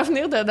 se faire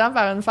venir dedans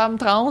par une femme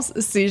trans,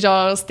 c'est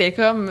genre, c'était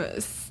comme...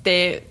 Tu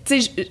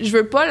sais, je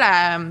veux pas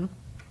la...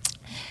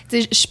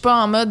 Tu sais, je suis pas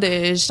en mode...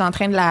 Je suis en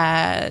train de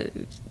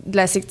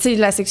la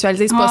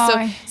sexualiser, c'est pas ça.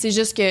 Ouais. C'est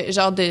juste que,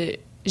 genre,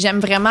 j'aime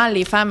vraiment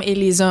les femmes et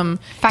les hommes.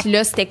 Puis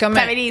là, c'était comme...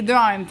 T'avais les deux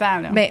en même temps,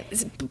 là. Ben,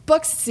 pas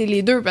que c'est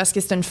les deux, parce que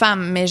c'est une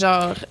femme, mais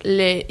genre...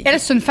 Elle,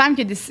 c'est une femme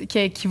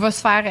qui va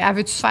se faire... Elle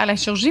veut-tu se faire la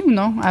chirurgie ou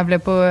non? Elle voulait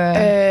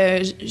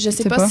pas... je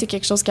sais pas si c'est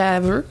quelque chose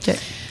qu'elle veut. Okay.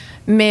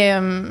 Mais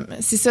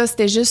c'est ça,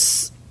 c'était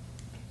juste...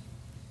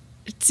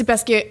 Tu sais,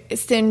 parce que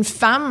c'était une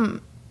femme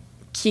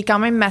qui est quand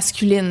même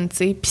masculine, tu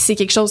sais. Puis c'est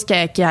quelque chose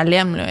qu'elle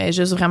aime, là. Elle est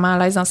juste vraiment à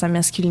l'aise dans sa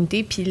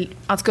masculinité. Puis,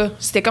 en tout cas,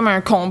 c'était comme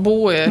un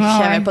combo qui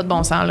avait pas de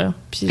bon sens, là.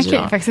 Puis OK,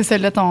 genre, fait que c'est ça,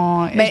 là,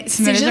 ton... Ben,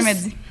 tu me l'as jamais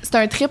dit. C'est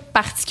un trip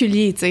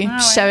particulier, tu sais.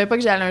 Je savais pas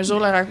que j'allais un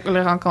jour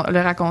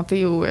le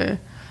raconter au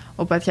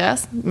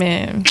podcast,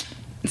 mais...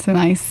 C'est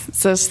nice.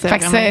 Ça, c'était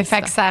vraiment...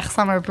 Fait que ça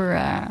ressemble un peu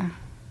à...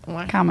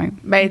 Ouais. Quand même.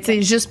 Ben, tu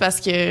sais, juste parce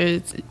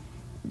que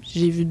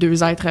j'ai vu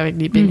 2 êtres avec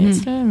des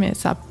pénis, là, mais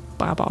ça...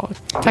 Par rapport.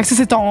 Fait que ça,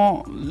 c'est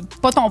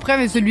pas ton preuve,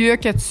 mais celui-là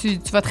que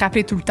tu vas te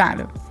rappeler tout le temps,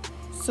 là.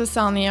 Ça,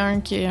 c'en est un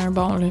qui est un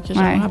bon, là, que je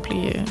vais me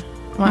rappeler.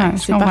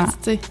 C'est parti,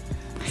 tu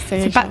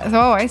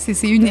sais.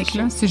 C'est unique,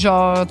 là. C'est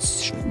genre,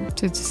 si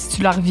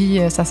tu la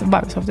revis, ça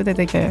va peut-être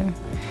être avec...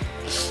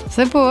 On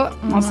sait pas.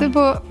 On sait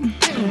pas.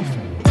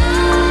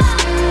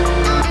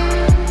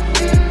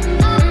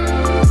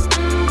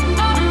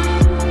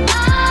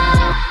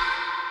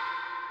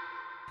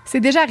 C'est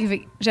déjà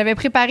arrivé. J'avais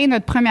préparé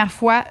notre première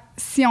fois,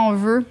 si on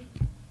veut,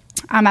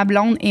 à ma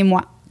blonde et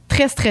moi.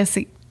 Très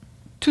stressée.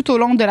 Tout au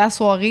long de la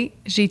soirée,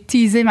 j'ai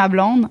teasé ma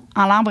blonde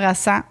en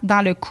l'embrassant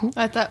dans le cou.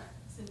 Attends.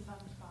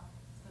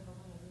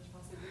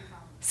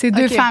 C'est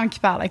deux femmes qui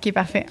parlent. OK,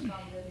 parfait.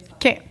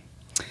 OK.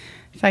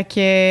 Fait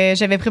que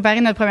j'avais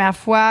préparé notre première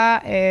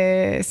fois,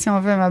 si on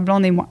veut, ma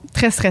blonde et moi.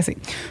 Très stressée.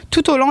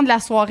 Tout au long de la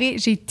soirée,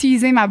 j'ai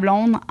teasé ma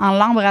blonde en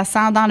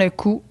l'embrassant dans le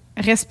cou,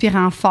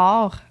 respirant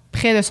fort,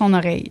 près de son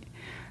oreille.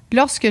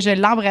 Lorsque je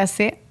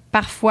l'embrassais,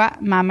 parfois,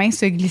 ma main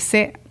se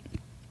glissait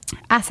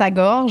à sa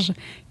gorge,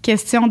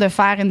 question de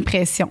faire une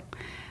pression.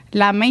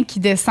 La main qui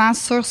descend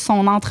sur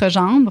son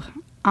entrejambe.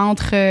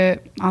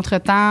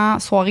 Entre-temps,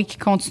 soirée qui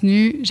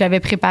continue, j'avais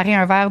préparé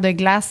un verre de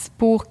glace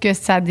pour que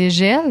ça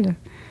dégèle.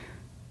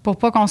 pour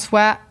pas qu'on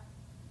soit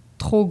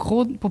trop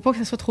gros, pour pas que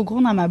ce soit trop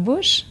gros dans ma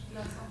bouche.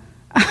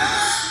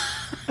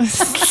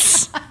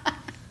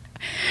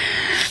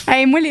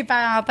 Hey, moi, les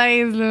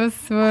parenthèses, là,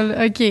 c'est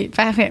pas... OK,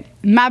 parfait.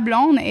 Ma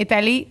blonde est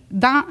allée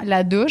dans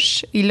la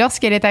douche et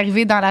lorsqu'elle est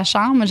arrivée dans la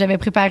chambre, j'avais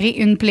préparé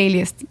une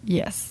playlist.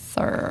 Yes,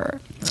 sir.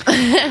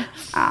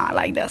 I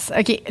like this.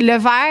 OK. Le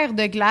verre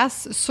de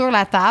glace sur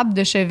la table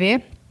de chevet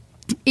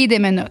et des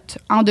menottes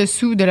en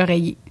dessous de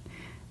l'oreiller.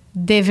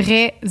 Des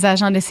vrais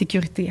agents de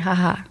sécurité.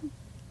 Haha.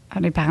 Ah,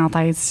 les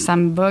parenthèses, ça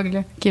me bug, là.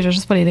 OK, je vais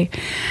juste pas les lire.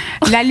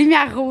 La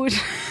lumière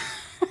rouge...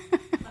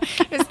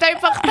 C'est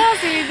important,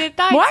 c'est les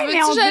détails. Ouais, tu veux mais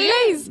que on je dirait...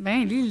 lise?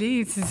 Ben,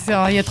 lis.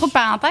 Il y a trop de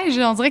parenthèses.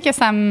 On dirait que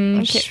ça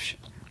me... Okay.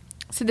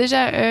 C'est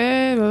déjà...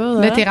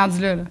 Là, t'es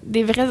rendu là.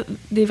 Des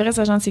vrais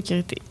agents de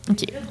sécurité.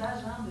 OK.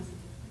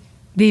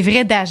 Des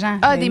vrais d'agents.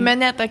 Ah, des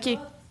menottes, OK.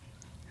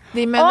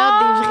 Des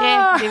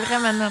menottes, des vrais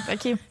menottes,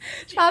 OK.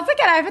 Je pensais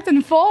qu'elle avait fait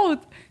une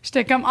faute.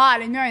 J'étais comme,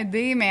 elle a mis un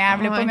dé, mais elle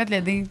voulait pas mettre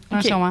le dé.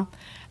 Franchement.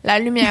 La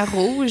lumière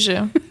rouge...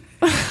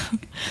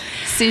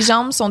 Ses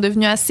jambes sont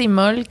devenues assez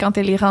molles quand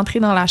elle est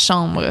rentrée dans la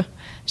chambre.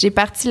 J'ai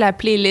parti la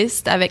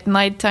playlist avec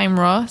Nighttime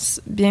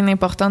Ross. Bien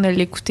important de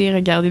l'écouter et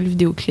regarder le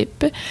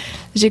vidéoclip.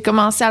 J'ai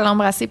commencé à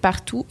l'embrasser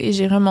partout et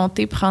j'ai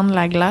remonté prendre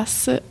la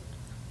glace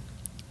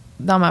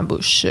dans ma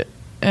bouche.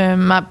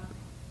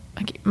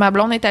 Ma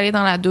blonde est allée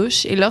dans la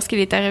douche et lorsqu'elle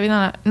est arrivée dans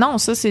la... Non,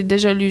 ça, c'est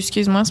déjà lu.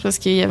 Excuse-moi, c'est parce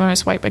qu'il y avait un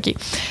swipe. OK.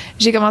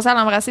 J'ai commencé à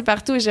l'embrasser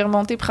partout et j'ai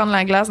remonté prendre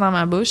la glace dans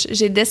ma bouche.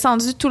 J'ai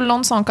descendu tout le long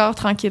de son corps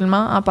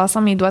tranquillement en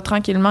passant mes doigts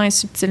tranquillement et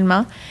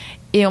subtilement.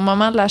 Et au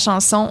moment de la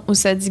chanson où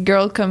ça dit «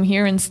 Girl, come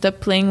here and stop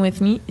playing with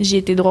me », j'ai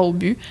été droit au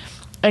but.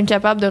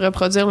 Incapable de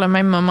reproduire le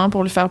même moment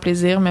pour lui faire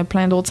plaisir, mais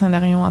plein d'autres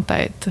scénarios en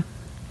tête.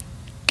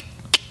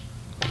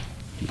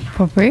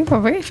 Pas pire.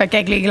 Fait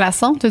qu'avec les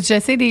glaçons, t'as déjà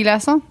essayé des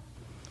glaçons?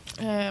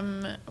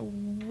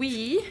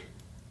 Oui,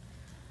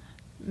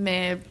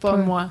 mais pas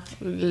moi.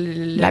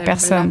 La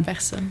personne. La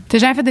personne. T'as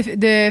jamais fait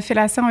de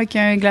fellation avec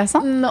un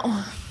glaçon? Non.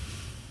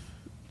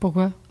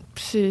 Pourquoi?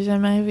 C'est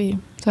jamais arrivé.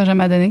 Ça n'a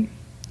jamais donné?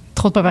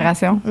 Trop de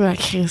préparation? Ouais,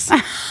 Chris.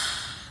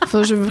 Faut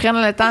que je me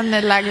prenne le temps de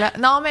mettre de la glace.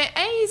 Non, mais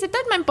hey, c'est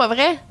peut-être même pas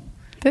vrai.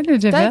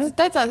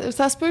 Peut-être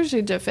ça se peut que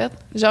j'ai déjà fait.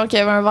 Genre qu'il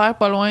y avait un verre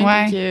pas loin.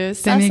 Ouais, et que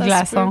t'as mis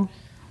glaçons.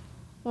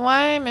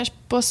 Ouais, mais je suis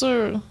pas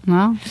sûre.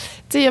 Non? Tu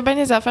sais, il y a bien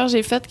des affaires que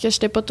j'ai faites que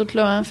j'étais pas toute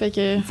là, hein, fait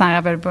que... Ça en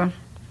rappelle pas.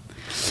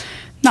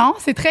 Non,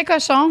 c'est très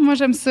cochon. Moi,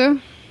 j'aime ça.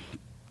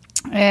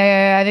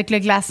 Avec le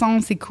glaçon,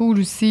 c'est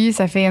cool aussi.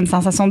 Ça fait une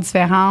sensation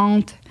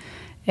différente.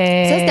 Ça,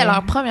 c'était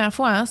leur première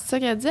fois, hein? C'est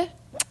ça qu'elle disait?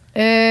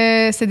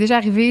 C'est déjà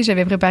arrivé.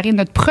 J'avais préparé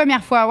notre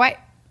première fois. Ouais.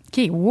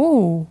 OK,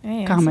 wow!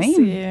 Hey, quand ça,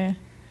 même.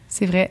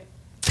 C'est vrai.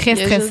 Très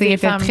stressée. Elle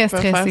était très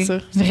stressée.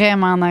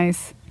 Vraiment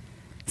nice.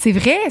 C'est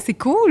vrai, c'est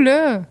cool,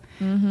 là.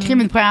 Crime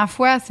une première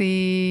fois,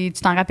 tu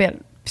t'en rappelles.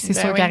 Puis c'est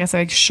sûr qu'elle reste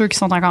avec ceux qui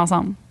sont encore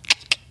ensemble.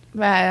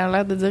 Ben, elle a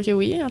l'air de dire que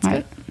oui, en tout cas.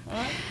 Ouais.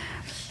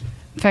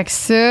 Fait que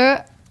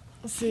ça,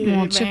 c'est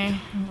mon chip.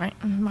 Ouais,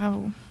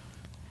 bravo.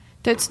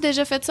 T'as-tu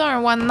déjà fait ça,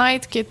 un one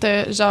night que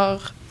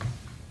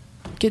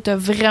t'as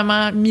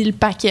vraiment mis le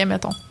paquet,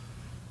 mettons?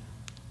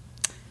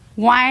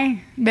 Ouais,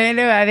 ben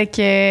là, avec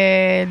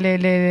la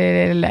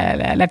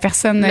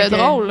personne... Le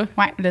drôle?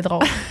 Ouais, le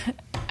drôle.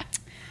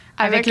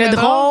 Avec le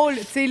drôle,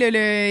 tu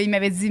sais, il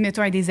m'avait dit,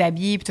 mets-toi un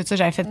déshabillé, puis tout ça,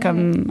 j'avais fait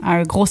comme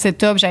un gros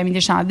setup, j'avais mis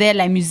des chandelles,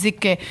 la musique,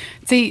 tu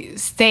sais,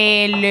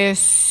 c'était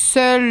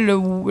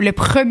le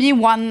premier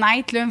one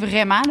night, là,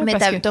 vraiment. Là, mais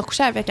t'as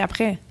couché avec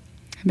après?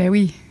 Ben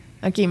oui.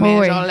 OK,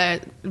 mais genre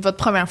votre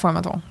première fois,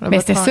 mettons. Ben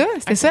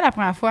c'était ça la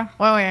première fois.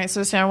 Ouais,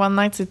 ça, c'est un one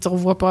night, tu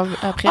revois pas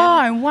après.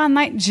 Ah, un one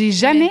night, j'ai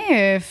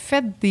jamais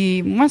fait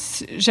des... Moi,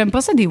 j'aime pas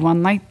ça, des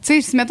one night. Tu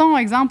sais, si, mettons,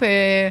 exemple...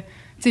 Tu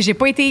sais, j'ai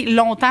pas été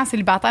longtemps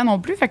célibataire non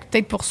plus, fait que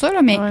peut-être pour ça,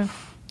 là, mais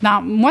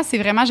non, moi, c'est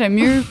vraiment, j'aime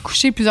mieux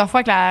coucher plusieurs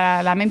fois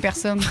avec la même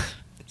personne.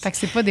 Fait que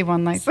c'est pas des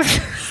one night.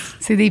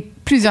 C'est des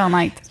plusieurs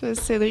nights.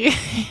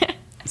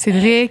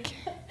 Cédric.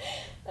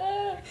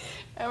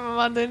 À un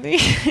moment donné,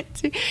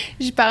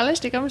 j'y parlais,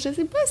 j'étais comme, je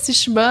sais pas si je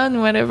suis bonne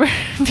ou whatever.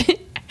 Puis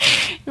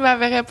il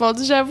m'avait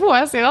répondu, j'avoue,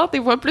 hein, c'est rare, t'es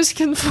vois plus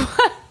qu'une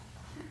fois.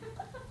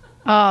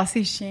 Ah,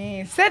 c'est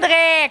chiant.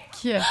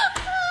 Cédric!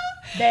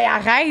 Ben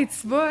arrête,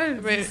 tu vois,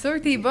 c'est sûr que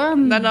t'es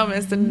bonne. Non, mais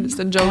c'est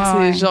une joke,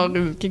 c'est genre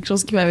quelque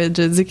chose qu'il m'avait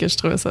déjà dit que je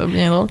trouvais ça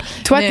bien drôle.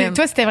 Toi,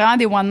 c'était vraiment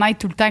des one night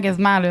tout le temps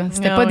quasiment, là.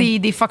 C'était pas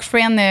des fuck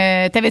friends.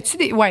 T'avais-tu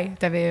des... Ouais,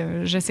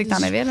 je sais que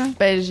t'en avais, là.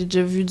 Ben, j'ai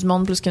déjà vu du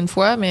monde plus qu'une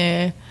fois,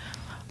 mais...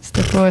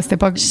 C'était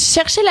pas... Je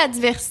cherchais la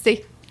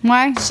diversité.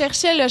 Ouais. Je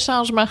cherchais le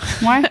changement.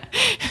 Ouais.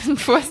 Une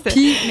fois, c'était...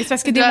 Puis, mais c'est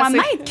parce que des one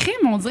night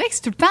crime, on dirait que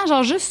c'est tout le temps,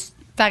 genre, juste...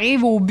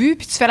 T'arrives au but,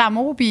 puis tu fais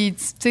l'amour, puis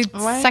tu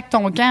sacs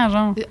ton camp,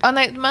 genre.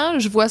 Honnêtement,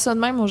 je vois ça de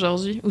même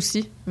aujourd'hui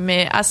aussi.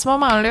 Mais à ce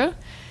moment-là,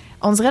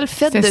 on dirait le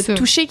fait de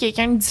toucher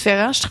quelqu'un de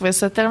différent, je trouvais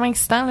ça tellement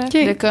excitant, là.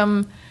 De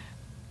comme...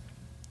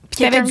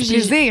 Puis t'avais du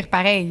plaisir,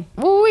 pareil.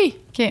 Oui.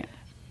 OK.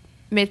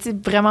 Mais tu sais,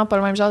 vraiment pas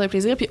le même genre de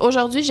plaisir. Puis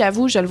aujourd'hui,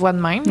 j'avoue, je le vois de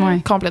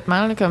même,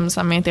 complètement, là, comme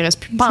ça m'intéresse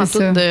plus pas en tout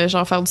de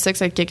genre faire du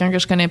sexe avec quelqu'un que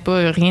je connais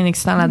pas, rien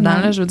d'excitant là-dedans,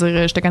 là. Je veux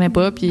dire, je te connais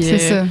pas, puis... C'est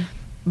ça.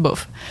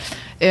 Bof.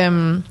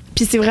 Puis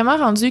Puis c'est vraiment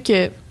rendu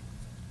que,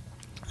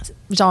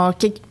 genre,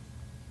 tu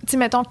sais,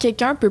 mettons,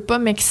 quelqu'un peut pas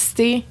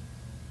m'exciter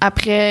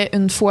après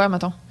une fois,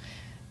 mettons.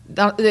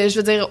 Je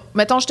veux dire,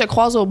 mettons, je te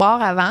croise au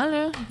bar avant,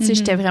 là. Tu sais,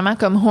 j'étais vraiment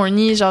comme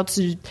horny, genre,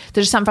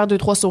 t'as juste à me faire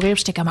 2-3 sourires,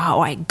 puis j'étais comme, ah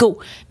ouais, go!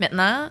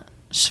 Maintenant,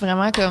 je suis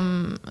vraiment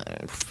comme...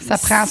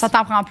 ça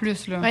t'en prend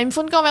plus, là. Ben, il me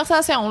faut une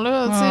conversation,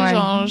 là. Tu sais,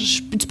 genre,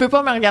 tu peux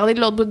pas me regarder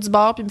de l'autre bout du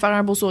bar puis me faire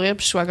un beau sourire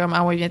puis je sois comme,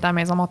 ah ouais, viens à la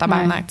maison, mon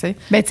tabarnak, tu sais.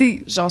 Ben, tu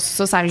sais... Genre,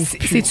 ça arrive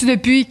plus. C'est-tu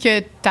depuis que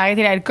t'as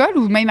arrêté l'alcool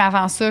ou même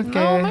avant ça?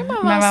 Non, même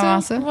avant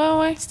ça.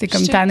 Ouais. C'était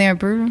comme tanné un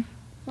peu, là.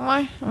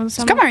 Ouais.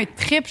 C'est comme un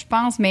trip, je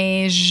pense,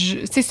 mais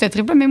tu sais, ce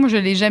trip-là, même moi, je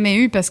l'ai jamais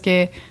eu parce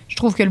que je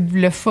trouve que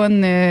le fun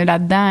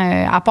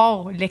là-dedans, à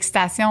part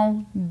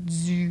l'excitation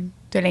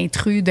de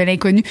l'intrus, de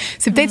l'inconnu,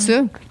 c'est peut-être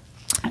ça.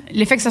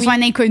 Le fait que ce soit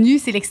un inconnu,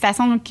 c'est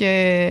l'excitation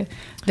de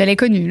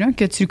l'inconnu, là,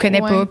 que tu le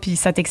connais pas, puis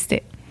ça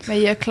t'excitait. Mais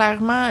il y a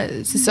clairement,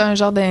 c'est ça, un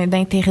genre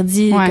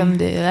d'interdit, comme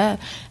de...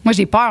 Moi,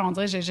 j'ai peur, on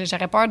dirait,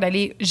 j'aurais peur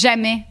d'aller...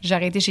 Jamais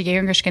j'aurais été chez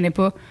quelqu'un que je connais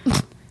pas.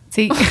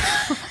 Tu sais...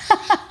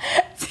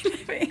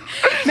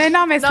 Mais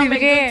non, mais c'est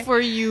vrai. Good for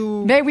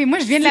you. Ben oui, moi,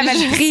 je viens de la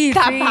Malprise.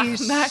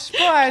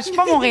 Je suis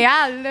pas à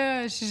Montréal,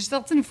 là. Je suis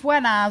sortie une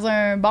fois dans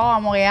un bar à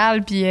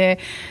Montréal, puis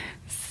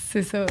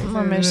c'est ça.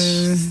 Non, mais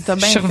je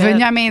suis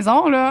revenue à la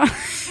maison, là.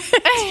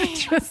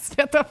 Je me suis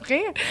fait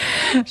offrir.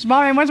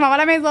 Bon, mais moi, je m'en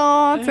vais à la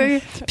maison, tu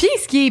sais. Puis,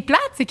 ce qui est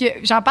plate, c'est que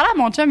j'en parlais à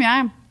mon chum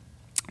hier.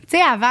 Tu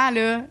sais, avant,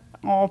 là,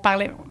 on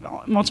parlait...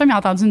 Mon chum, il a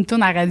entendu une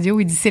tourne à la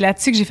radio. Il dit, c'est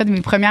là-dessus que j'ai fait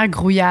mes premières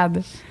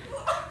grouillades.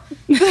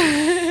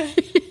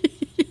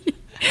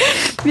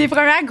 Mes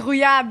premières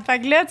grouillades. Fait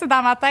que là, tu sais,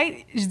 dans ma tête,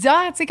 je dis,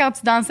 tu sais, quand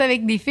tu dansais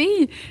avec des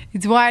filles, il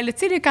dit, ouais, là, tu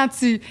sais, là, quand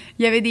il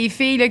y avait des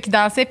filles, là, qui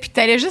dansaient, puis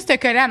t'allais juste te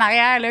coller en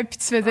arrière, là, puis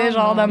tu faisais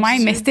genre de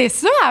même. Mais c'était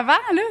ça avant,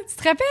 là, tu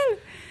te rappelles?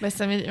 Ben,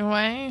 ça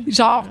ouais.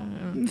 Genre,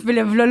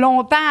 le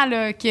longtemps,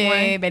 là,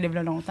 ben,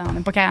 le longtemps, on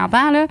n'a pas 40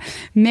 ans, là.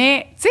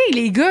 Mais, tu sais,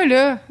 les gars,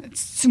 là,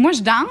 moi,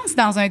 je danse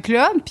dans un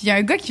club, puis il y a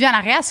un gars qui vient en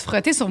arrière se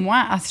frotter sur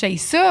moi. Ah, je fais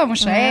ça. Moi,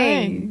 je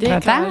fais, hey,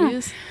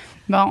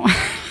 bon.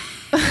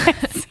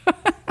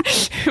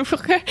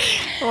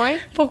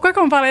 Pourquoi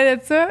qu'on parlait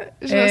de ça?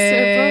 Je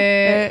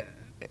sais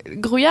pas.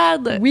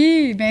 Grouillade.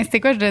 Oui, ben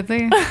c'était quoi je devais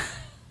dire?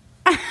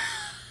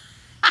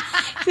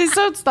 C'est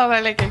sûr que tu t'en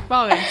allais quelque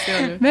part avec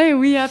ça. Là. Ben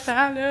oui,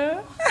 attends,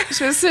 là.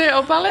 Je sais,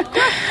 on parlait de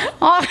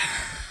quoi?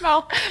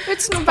 Bon,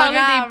 peux-tu nous parler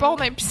des ponts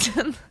dans la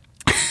piscine?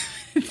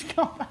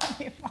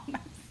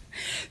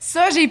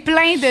 Ça, j'ai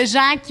plein de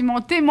gens qui m'ont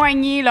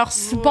témoigné leur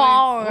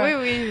support.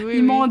 Oui.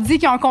 Ils m'ont dit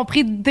qu'ils ont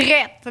compris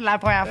drette la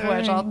première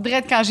fois. Genre,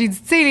 drette quand j'ai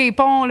dit, tu sais, les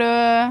ponts,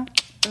 là...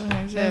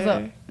 C'est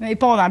ça. Les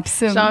ponts dans la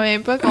piscine. J'en reviens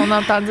pas qu'on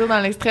entend dire dans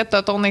l'extrait,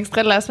 t'as ton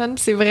extrait de la semaine,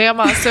 puis c'est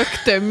vraiment ça que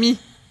t'as mis.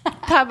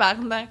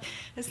 Tabarnak.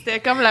 C'était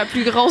comme la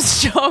plus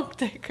grosse joke.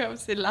 T'es comme,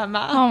 c'est de la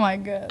merde. Oh my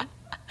God.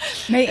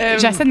 Mais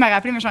j'essaie de me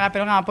rappeler, mais je me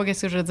rappelle vraiment pas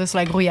qu'est-ce que je veux dire sur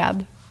la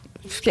grouillade.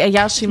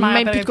 Regarde, je sais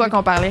même plus de quoi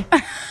qu'on parlait.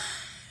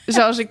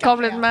 Genre, j'ai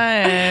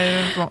complètement...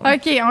 bon.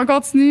 OK, on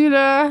continue,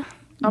 là.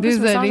 En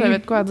plus, j'avais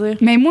de quoi dire.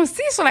 Mais moi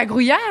aussi, sur la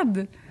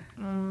grouillade.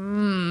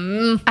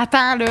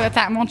 Attends,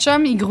 mon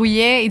chum, il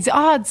grouillait. Il dit,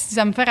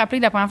 ça me fait rappeler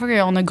la première fois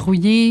qu'on a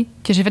grouillé,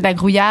 que j'ai fait de la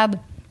grouillade.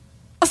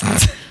 C'est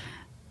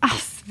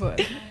bon.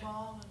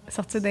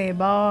 Sortir des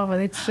bars,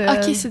 venir tout seul.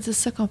 OK, c'est de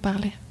ça qu'on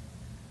parlait.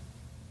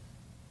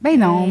 Ben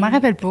non, je m'en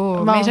rappelle pas.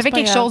 Bon, mais j'avais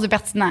quelque chose de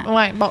pertinent.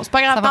 Ouais, bon, c'est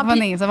pas grave. Ça va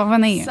revenir. Ça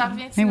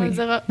revient, tu nous le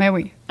diras. Ben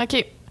oui.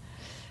 OK.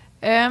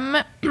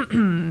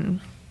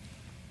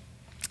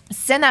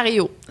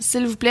 Scénario.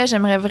 S'il vous plaît,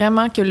 j'aimerais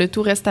vraiment que le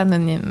tout reste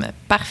anonyme.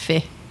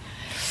 Parfait.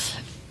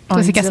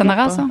 Toi, c'est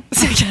Cassandra, ça?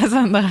 C'est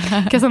Cassandra.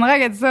 Cassandra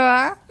qui a dit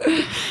ça, hein?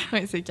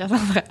 Oui, c'est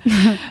Cassandra.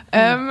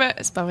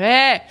 C'est pas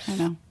vrai.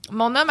 Non.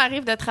 Mon homme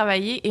arrive de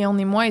travailler et on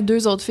est moi et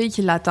 2 autres filles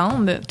qui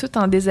l'attendent, tout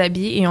en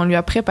déshabillé, et on lui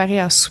a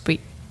préparé à souper.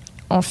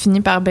 On finit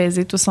par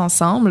baiser tous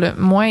ensemble.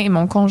 Moi et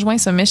mon conjoint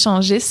sommes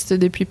échangistes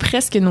depuis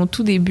presque nos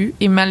tout débuts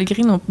et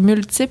malgré nos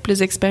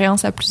multiples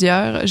expériences à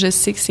plusieurs, je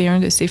sais que c'est un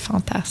de ses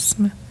fantasmes.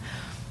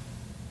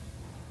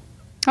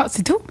 Oh,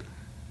 c'est tout?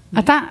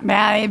 Attends,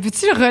 mais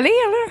veux-tu le relire,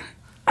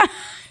 là?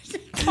 Je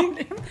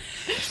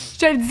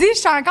te le dis, je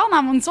suis encore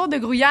dans mon histoire de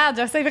grouillade.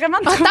 J'essaie vraiment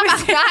de trouver...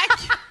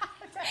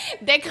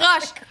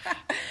 Décroche!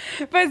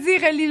 Vas-y,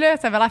 relis-le.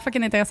 Ça va l'air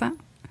fucking intéressant.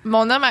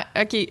 Mon homme...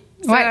 OK,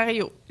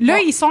 scénario. Ouais. Là,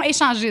 ils sont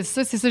échangistes.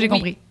 Ça, c'est ça, j'ai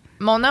compris.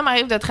 Mon homme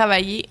arrive de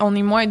travailler. On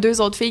est moi et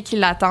 2 autres filles qui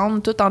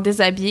l'attendent, toutes en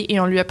déshabillé, et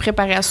on lui a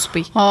préparé à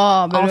souper.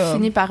 On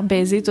finit par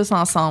baiser tous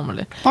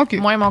ensemble. Okay.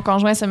 Moi et mon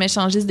conjoint sommes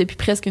échangistes depuis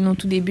presque nos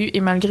tout débuts, et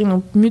malgré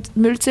nos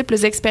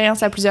multiples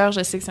expériences à plusieurs,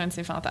 je sais que c'est un de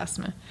ses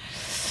fantasmes.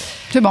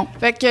 C'est bon.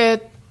 Fait que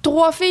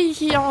 3 filles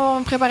qui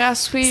ont préparé à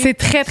souper. C'est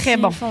très, très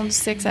bon. Ils font du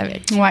sexe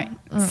avec. Ouais.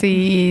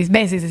 C'est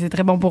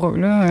très bon pour eux,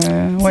 là.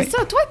 C'est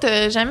ça. Toi,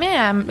 t'as jamais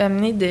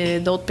amené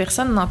d'autres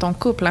personnes dans ton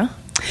couple, hein?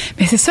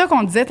 Mais c'est ça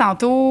qu'on disait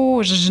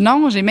tantôt.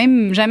 Non, j'ai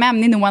même jamais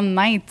amené une one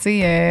night, tu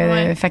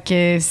sais. Fait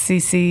que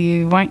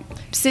c'est ouais.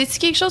 Puis c'est-tu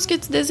quelque chose que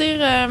tu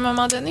désires à un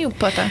moment donné ou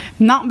pas tant?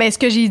 Non, ben ce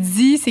que j'ai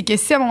dit, c'est que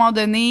si à un moment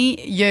donné,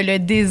 il y a le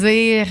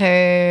désir,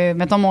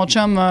 mettons mon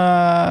chum,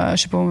 je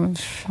sais pas,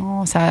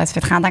 ça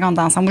fait 30 ans qu'on est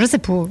ensemble, je sais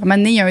pas. À un moment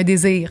donné, il y a un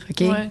désir,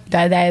 OK?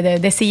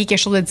 D'essayer quelque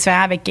chose de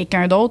différent avec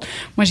quelqu'un d'autre.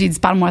 Moi, j'ai dit,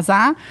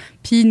 parle-moi-en.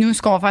 Puis nous,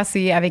 ce qu'on va faire,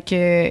 c'est avec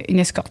une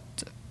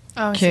escorte.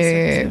 Ah,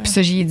 c'est ça. Puis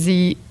ça, j'ai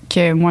dit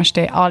que moi,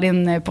 j'étais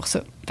all-in pour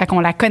ça. Fait qu'on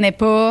la connaît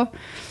pas,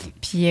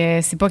 puis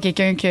c'est pas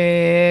quelqu'un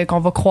qu'on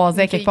va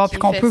croiser à quelque part, puis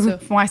qu'on peut... Ça.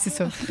 Ouais, c'est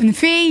ça. Une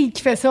fille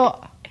qui fait ça.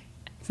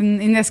 C'est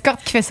une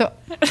escorte qui fait ça.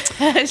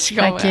 Je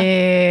comprends. Fait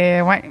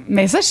que, ouais.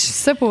 Mais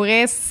ça, pour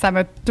vrai, ça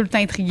m'a tout le temps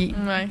intriguée.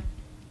 Ouais.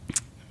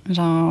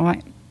 Genre, ouais.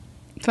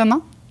 Toi,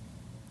 non?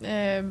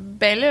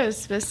 Ben là,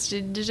 c'est parce que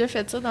j'ai déjà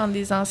fait ça dans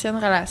des anciennes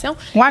relations.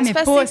 Ouais, mais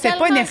c'était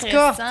pas une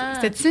escorte.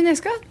 C'était-tu une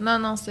escorte?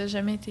 Non, c'était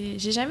jamais été...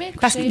 J'ai jamais couché.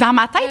 Parce que dans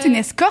ma tête, une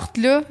escorte,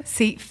 là,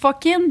 c'est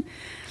fucking...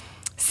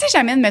 Si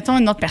j'amène, mettons,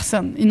 une autre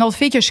personne, une autre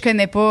fille que je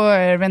connais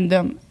pas,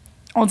 random,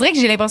 on dirait que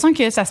j'ai l'impression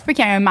que ça se peut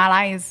qu'il y ait un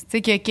malaise.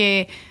 Tu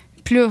sais,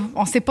 puis là,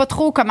 on sait pas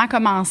trop comment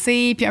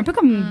commencer. Puis un peu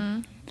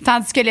comme...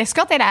 Tandis que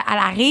l'escorte, elle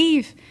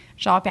arrive,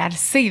 genre, puis elle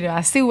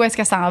sait où est-ce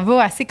qu'elle s'en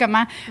va, elle sait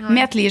comment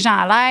mettre les gens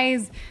à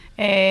l'aise.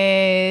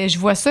 Je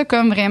vois ça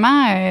comme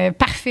vraiment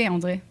parfait, on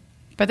dirait.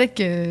 Peut-être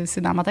que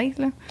c'est dans ma tête,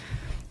 là.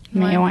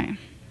 Mais ouais.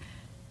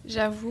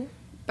 J'avoue.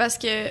 Parce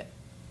que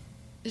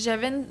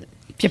j'avais une...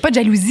 Puis il n'y a pas de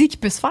jalousie qui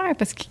peut se faire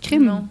parce qu'il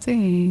crime, tu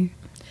sais.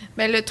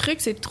 Ben, le truc,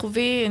 c'est de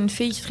trouver une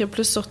fille qui serait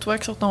plus sur toi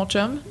que sur ton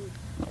chum.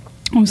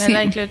 Aussi. Mais là,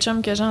 avec le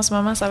chum que j'ai en ce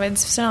moment, ça va être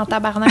difficile en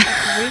tabarnak à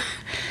trouver.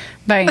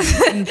 Ben,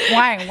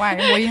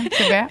 oui,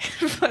 c'est vrai.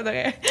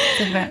 Faudrait.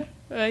 C'est vrai.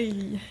 Ouais.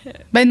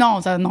 Ben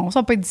non, ça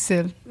va pas être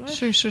difficile. Ouais. Je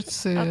suis sûre que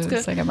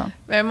c'est capable.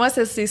 Ben moi,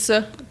 c'est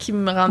ça qui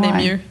me rendait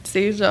mieux. Tu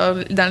sais, genre,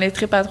 dans les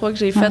trips à 3 que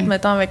j'ai faites,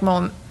 mettons, avec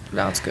mon...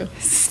 Ben, en tout cas,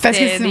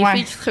 c'était des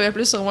filles qui se trouvaient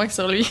plus sur moi que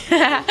sur lui.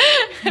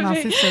 Non,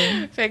 c'est ça.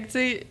 Fait que, tu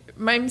sais,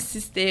 même si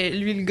c'était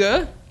lui le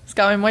gars, c'est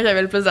quand même moi qui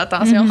avais le plus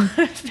d'attention.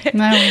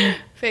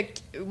 Fait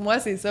que moi,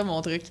 c'est ça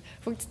mon truc.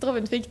 Faut que tu trouves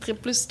une fille qui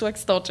tripe plus sur toi que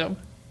sur ton chum.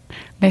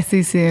 Ben,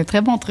 c'est un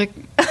très bon truc.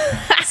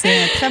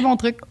 C'est un très bon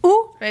truc. Ou...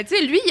 Ben, tu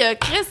sais, lui,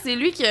 Chris, c'est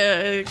lui qui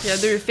a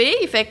 2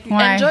 filles. Fait que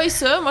enjoy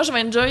ça. Moi, je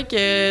vais enjoy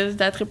que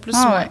tu trippes plus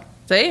sur moi. Tu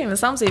sais, il me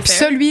semble que c'est fair.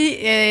 Ça, lui,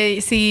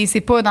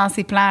 c'est pas dans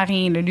ses plans,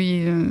 rien. Là,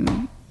 lui...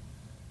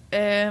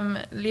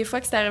 les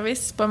fois que c'est arrivé,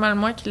 c'est pas mal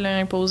moi qui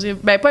l'ai imposé.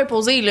 Ben, pas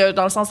imposé, là,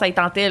 dans le sens ça y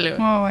tentait,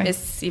 là. Mais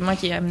c'est moi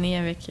qui ai amené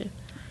avec...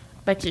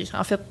 Ben, OK.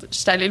 En fait,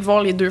 j'étais allée le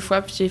voir les 2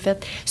 fois, puis j'ai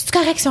fait « C'est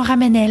correct si on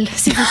ramène elle,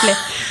 s'il vous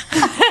plaît. »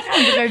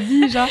 On dirait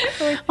vie, genre.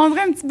 On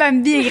dirait un petit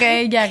Bambi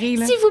égaré,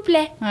 là. S'il vous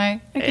plaît. Ouais.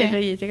 OK. Et là,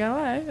 il était comme «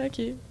 Ouais, OK. »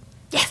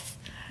 Yes!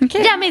 OK.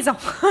 Viens à la maison.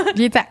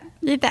 Il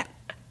est temps.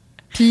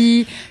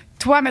 Puis...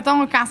 Toi,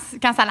 mettons,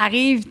 quand ça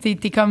l'arrive,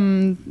 t'es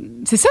comme...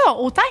 C'est ça,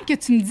 autant que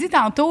tu me dis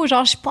tantôt,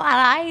 genre, je suis pas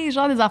à l'aise,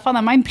 genre, des affaires de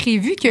même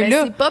prévues que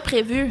là... c'est pas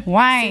prévu.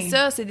 Ouais. C'est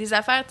ça, c'est des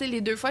affaires, tu sais,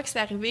 les 2 fois que c'est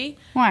arrivé.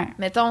 Ouais.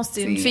 Mettons,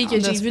 c'était une fille que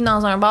j'ai vue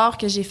dans un bar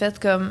que j'ai fait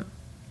comme...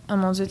 Oh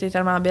mon Dieu, t'es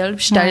tellement belle.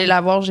 Puis j'étais allée la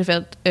voir, j'ai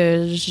fait...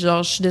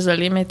 genre, je suis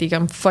désolée, mais t'es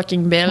comme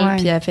fucking belle.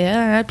 Puis elle fait...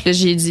 Ah. Puis là,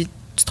 j'ai dit...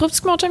 Tu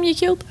trouves-tu que mon chum, il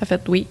est cute? Elle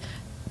fait oui.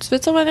 Tu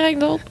veux-tu revenir avec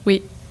d'autres?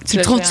 Oui. Tu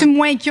le trouves-tu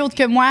moins cute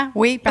que moi?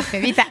 Oui,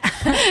 parfait. Vite.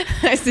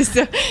 C'est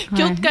ça.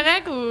 Cute,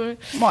 correct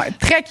ou... Ouais,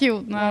 très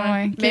cute.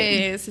 Ouais.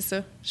 Mais c'est ça.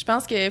 Je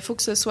pense qu'il faut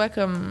que ce soit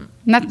comme...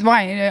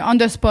 On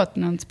the spot.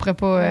 Non, tu pourrais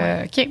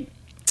pas... OK.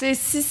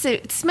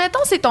 Si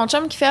mettons, c'est ton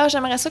chum qui fait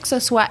j'aimerais ça que ce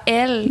soit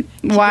elle.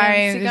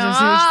 Ouais, je sais.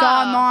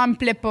 Non, elle me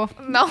plaît pas.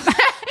 Non.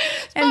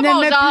 Elle ne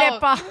me plaît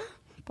pas.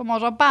 Pas mon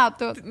genre, pas en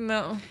tout.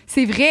 Non.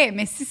 C'est vrai,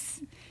 mais si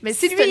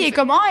lui, il est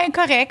comme, elle est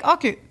correct,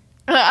 OK.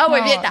 Ah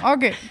ouais, viens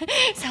OK.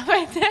 Ça va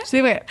être...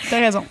 C'est vrai, t'as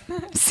raison.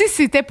 Si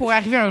c'était pour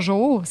arriver un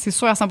jour, c'est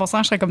sûr à 100%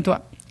 je serais comme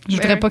toi. Je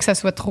voudrais pas que ça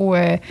soit trop...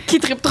 Qui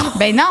trippe trop.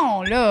 Ben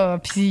non, là.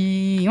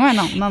 Puis, ouais,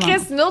 non.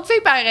 Chris, une autre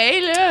fille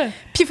pareille, là.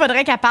 Puis il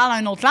faudrait qu'elle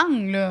parle une autre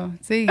langue, là.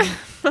 Tu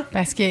sais.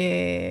 Parce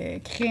que...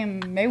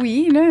 Crime. Ben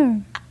oui, là.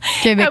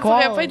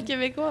 Québécoise. Elle pourrait pas être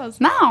québécoise.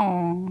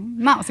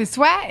 Non, c'est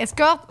soit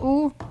escorte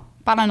ou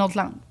parle une autre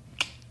langue.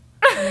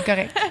 C'est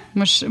correct.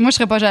 Moi, je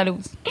serais pas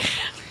jalouse.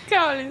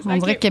 On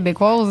dirait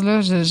québécoise,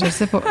 là, je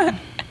sais pas.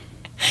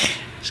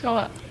 Je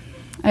comprends.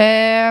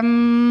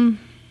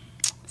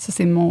 Ça,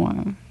 c'est mon...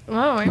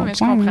 Oui, mais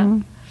je Hein. comprends.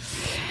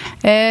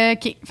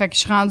 OK. Fait que je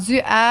suis rendue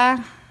à...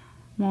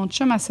 Mon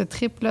chum à ce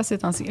trip-là, c'est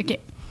temps-ci. OK.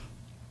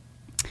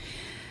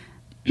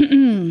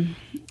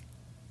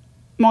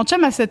 Mon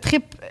chum à ce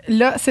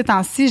trip-là, ces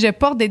temps-ci, je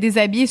porte des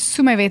déshabillés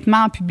sous mes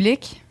vêtements en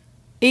public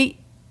et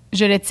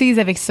je le tease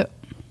avec ça.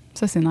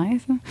 Ça, c'est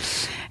nice.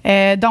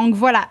 Hein? Donc,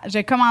 voilà. Je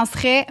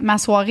commencerai ma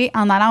soirée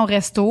en allant au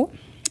resto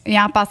et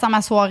en passant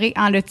ma soirée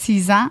en le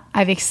teasant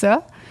avec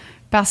ça.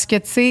 Parce que,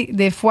 tu sais,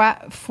 des fois,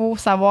 il faut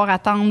savoir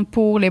attendre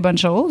pour les bonnes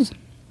choses.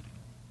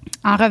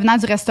 En revenant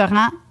du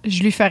restaurant,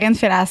 je lui ferai une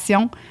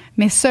fellation,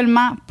 mais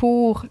seulement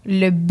pour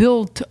le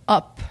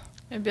build-up.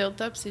 Le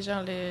build-up, c'est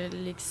genre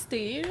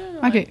l'excité.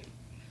 Ouais. OK.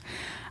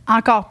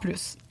 Encore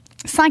plus.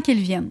 Sans qu'il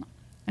vienne.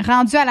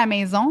 Rendu à la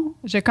maison,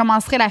 je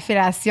commencerai la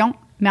fellation,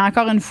 mais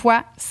encore une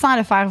fois, sans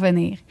le faire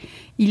venir.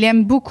 Il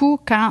aime beaucoup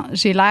quand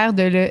j'ai l'air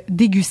de le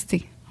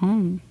déguster.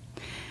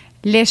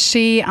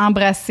 Lécher,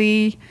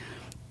 embrasser,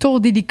 tout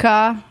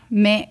délicat,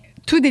 mais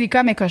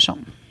cochon.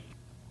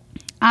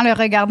 En le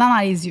regardant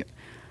dans les yeux.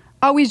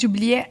 Ah oui,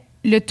 j'oubliais,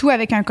 le tout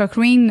avec un cock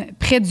ring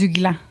près du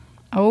gland.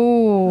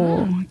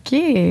 Oh, OK.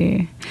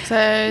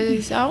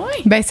 Ah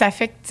oui? Ben, ça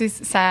fait que,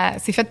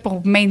 c'est fait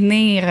pour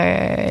maintenir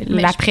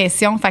la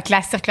pression. Fait que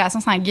la circulation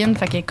sanguine,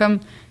 fait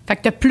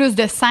que t'as plus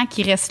de sang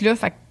qui reste là.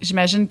 Fait que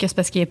j'imagine que c'est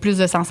parce qu'il y a plus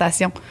de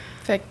sensations.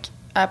 Fait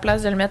qu'à la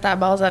place de le mettre à la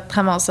base, elle te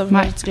ramasse ça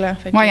proche du gland.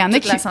 Fait que y en a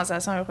la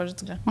sensation est proche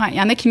du gland. Ouais, il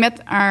y en a qui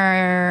mettent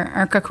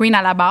un cock ring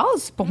à la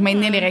base pour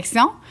maintenir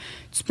l'érection.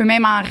 Tu peux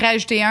même en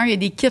rajouter un. Il y a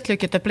des kits là,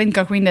 que t'as plein de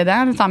cock rings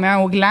dedans. Là. T'en mets un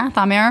au gland,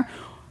 t'en mets un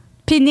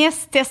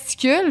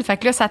pénis-testicule. Fait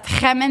que là, ça te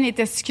ramène les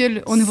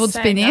testicules au niveau du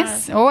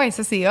pénis. Oh, ouais,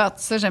 ça, c'est hot.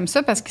 Ça, j'aime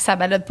ça parce que ça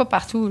balade pas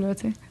partout, là,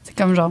 tu sais. C'est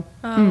comme genre...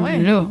 ouais?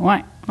 Là,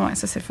 ouais,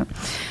 ça, c'est le fun.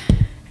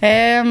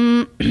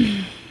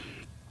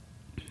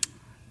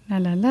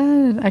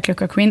 Avec le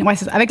cock ring. Ouais,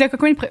 c'est ça. Avec le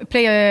cock ring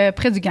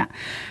près du gland.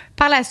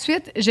 Par la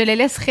suite, je le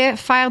laisserai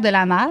faire de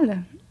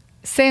l'anal.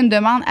 C'est une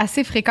demande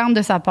assez fréquente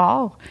de sa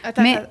part.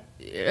 Attends,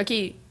 OK.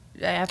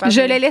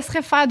 Je le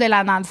laisserai faire de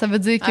l'anal. Ça veut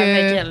dire que...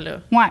 Avec elle, là.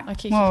 Ouais,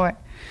 okay. Ouais.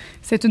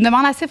 C'est une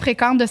demande assez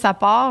fréquente de sa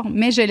part,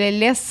 mais je le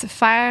laisse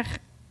faire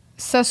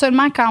ça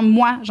seulement quand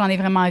moi, j'en ai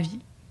vraiment envie.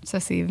 Ça,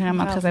 c'est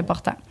vraiment très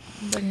important.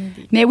 Bonne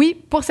idée. Mais oui,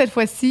 pour cette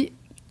fois-ci,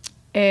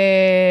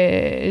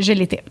 je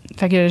l'étais.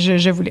 Fait que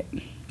je voulais.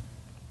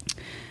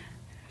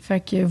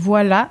 Fait que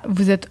voilà,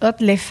 vous êtes hot,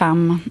 les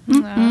femmes.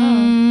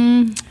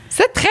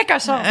 C'est très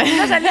cochon.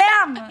 Moi, je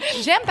l'aime.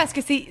 J'aime parce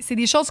que c'est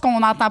des choses qu'on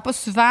n'entend pas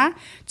souvent.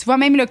 Tu vois,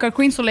 même le cock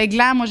ring sur le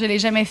gland, moi, je l'ai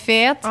jamais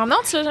fait. Oh non,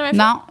 tu l'as jamais fait?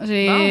 Non,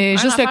 j'ai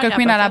juste le cock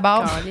ring à la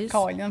base.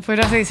 Colin, faut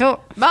que j'essaie ça.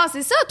 Bon,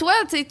 c'est ça, toi,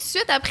 tu sais, tout de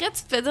suite après,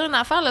 tu te fais dire une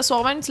affaire, le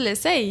soir même, tu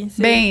l'essayes.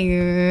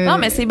 Ben, non,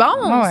 mais c'est bon.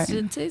 Ouais.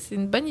 Tu sais, c'est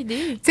une bonne idée.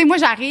 Tu sais, moi,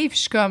 j'arrive, je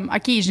suis comme,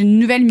 OK, j'ai une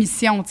nouvelle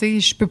mission, tu sais,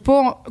 je peux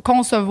pas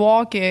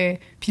concevoir que...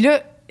 Puis là,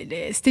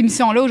 cette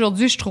émission-là,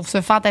 aujourd'hui, je trouve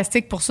ça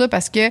fantastique pour ça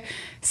parce que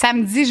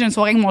samedi, j'ai une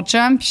soirée avec mon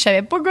chum puis je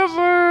savais pas quoi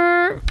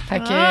faire. Fait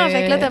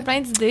que là, t'as plein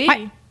d'idées.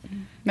 Ouais.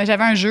 Mais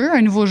j'avais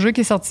un nouveau jeu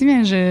qui est sorti,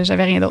 mais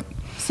j'avais rien d'autre.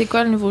 C'est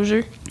quoi le nouveau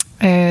jeu?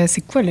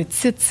 C'est quoi le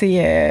titre?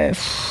 C'est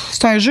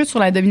un jeu sur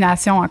la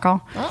domination encore.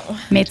 Oh.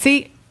 Mais tu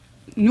sais,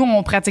 nous,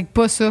 on pratique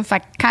pas ça. Fait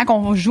que quand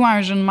on joue à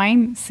un jeu de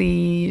même, c'est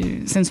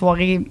une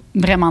soirée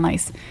vraiment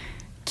nice.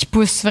 Qui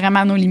pousse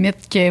vraiment nos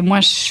limites que moi,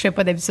 je fais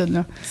pas d'habitude,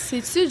 là.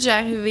 C'est-tu déjà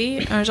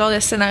arrivé un genre de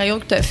scénario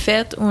que t'as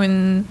fait ou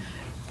une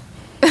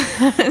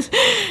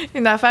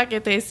affaire que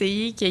t'as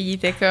essayé qu'il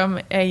était comme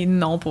 « Hey,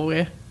 non, pour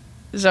vrai. »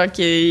 Genre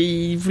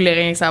qu'il voulait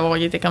rien savoir.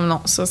 Il était comme «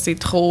 Non, ça, c'est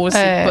trop.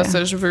 C'est pas ça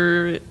que je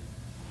veux. »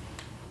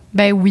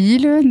 Ben oui,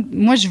 là.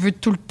 Moi, je veux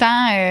tout le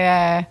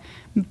temps...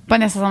 pas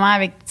nécessairement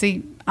avec... Tu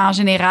sais, en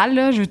général,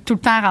 là, je veux tout le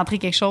temps rentrer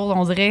quelque chose,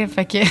 on dirait.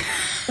 Fait que...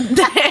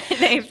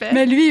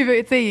 Mais lui, il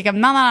veut, tu sais, il est comme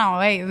non,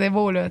 ouais, c'est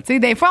beau, là. Tu sais,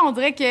 des fois, on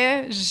dirait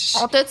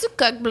que. On t'a-tu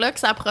coq-bloc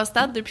sa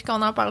prostate depuis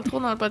qu'on en parle trop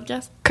dans le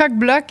podcast?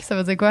 Coq-bloc, ça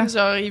veut dire quoi?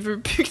 Genre, il veut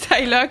plus que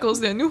t'ailles là à cause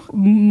de nous.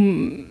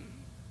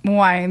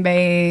 Ouais,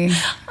 ben.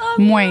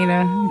 Moins,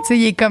 là. Tu sais,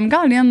 il est comme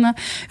Colin, là.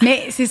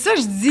 Mais c'est ça,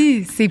 je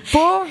dis, c'est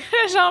pas.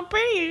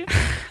 J'empire!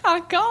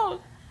 Encore!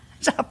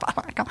 J'en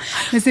parle encore.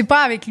 Mais c'est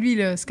pas avec lui,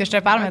 là. Ce que je te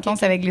parle, mettons,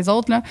 c'est avec les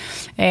autres, là.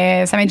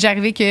 Ça m'est déjà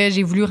arrivé que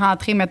j'ai voulu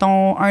rentrer,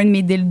 mettons, un de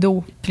mes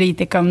dildos. Puis là, il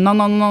était comme non.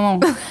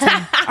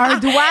 un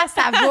doigt,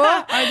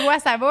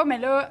 ça va, mais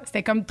là,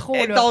 c'était comme trop,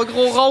 là. Ton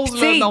gros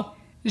rose, là, non.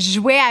 Je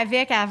jouais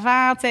avec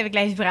avant, tu sais, avec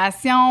la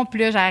vibration.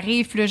 Puis là,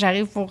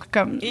 j'arrive pour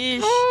comme...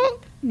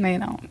 Mais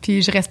non.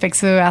 Puis je respecte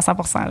ça à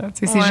 100%, là.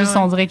 Tu sais, c'est juste,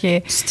 on dirait que...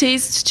 Tu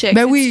teases, tu check.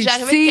 Ben oui, je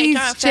tease, quelqu'un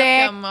a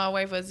fait comme,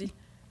 ouais, vas-y.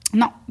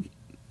 Non.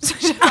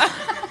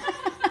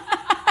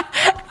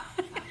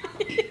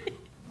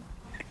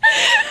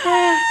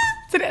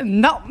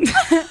 Non.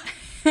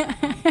 Elle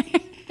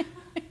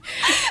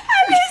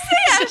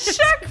essaie à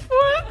chaque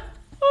fois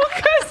au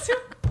cas où.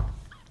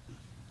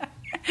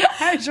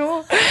 Un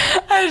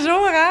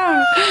jour,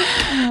 hein.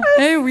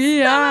 Eh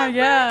oui, hein,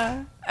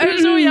 regarde. Un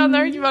jour, il y en a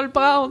un qui va le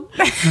prendre.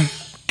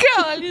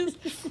 Calice.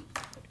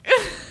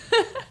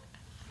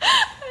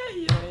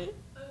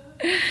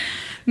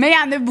 Mais il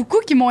y en a beaucoup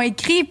qui m'ont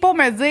écrit pour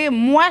me dire,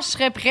 moi, je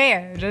serais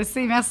prêt. Je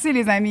sais, merci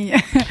les amis.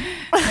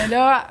 Mais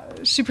là,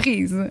 je suis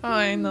prise.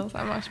 Ouais, non,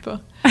 ça marche pas.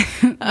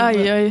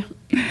 Aïe.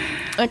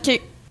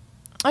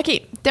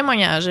 OK,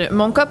 témoignage.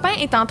 Mon copain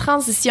est en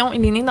transition.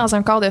 Il est né dans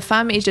un corps de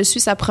femme et je suis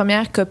sa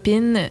première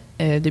copine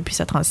depuis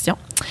sa transition.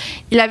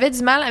 Il avait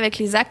du mal avec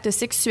les actes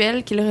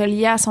sexuels qu'il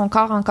reliait à son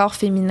corps encore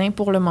féminin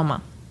pour le moment.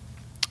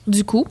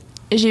 Du coup,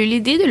 j'ai eu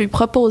l'idée de lui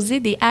proposer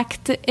des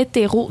actes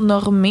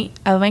hétéronormés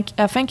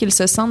afin qu'il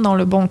se sente dans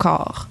le bon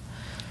corps.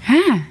 Ah!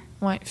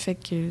 Ouais, fait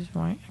que...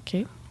 Ouais,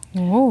 OK.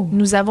 Oh.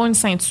 Nous avons une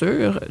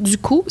ceinture. Du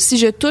coup, si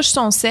je touche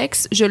son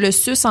sexe, je le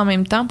suce en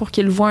même temps pour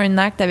qu'il voit un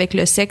acte avec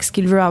le sexe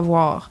qu'il veut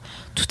avoir,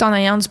 tout en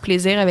ayant du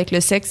plaisir avec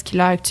le sexe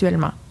qu'il a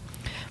actuellement.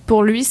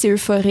 Pour lui, c'est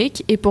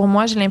euphorique et pour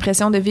moi, j'ai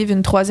l'impression de vivre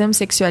une troisième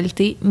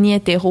sexualité, ni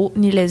hétéro,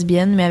 ni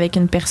lesbienne, mais avec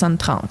une personne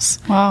trans.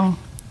 Wow.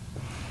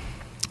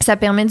 Ça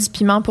permet du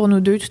piment pour nous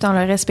deux tout en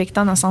le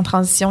respectant dans son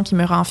transition qui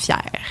me rend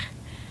fière.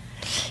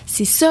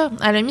 C'est ça.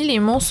 Elle a mis les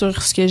mots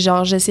sur ce que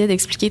j'essayais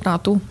d'expliquer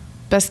tantôt.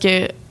 Parce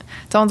que,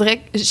 on dirait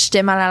que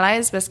j'étais mal à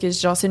l'aise parce que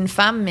c'est une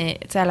femme, mais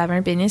elle avait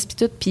un pénis puis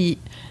tout, puis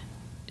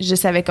je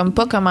savais comme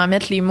pas comment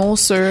mettre les mots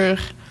sur...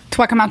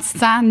 Toi, comment tu te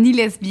sens? Ni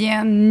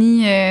lesbienne,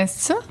 ni...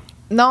 ça?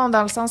 Non,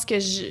 dans le sens que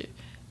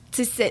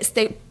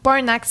c'était pas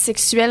un acte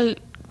sexuel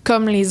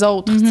comme les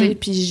autres,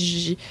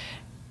 puis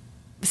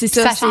c'est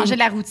ça. Ça changeait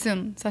la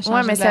routine.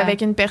 Ouais, mais c'est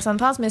avec une personne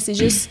trans, mais c'est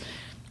juste...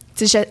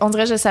 on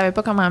dirait que je savais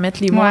pas comment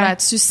mettre les mots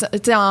là-dessus,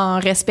 en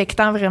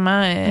respectant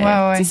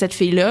vraiment cette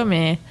fille-là,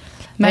 mais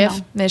bref,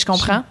 mais je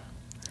comprends.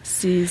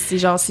 C'est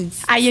genre...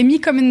 Elle a mis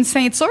comme une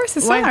ceinture,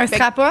 c'est ça? Un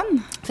strap-on?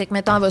 Fait que,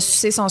 mettons, elle va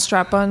sucer son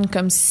strap-on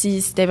comme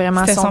si c'était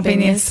vraiment son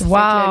pénis.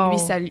 Wow!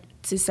 Fait que,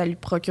 lui, ça lui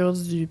procure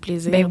du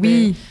plaisir. Ben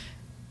oui!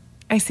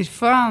 Hey, c'est le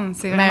fun!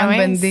 C'est vraiment une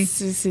bonne idée.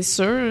 C'est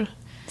sûr.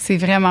 C'est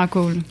vraiment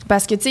cool.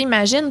 Parce que, tu sais,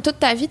 imagine, toute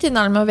ta vie, t'es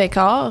dans le mauvais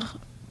corps,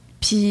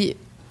 puis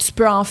tu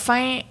peux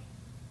enfin...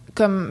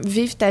 comme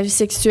vivre ta vie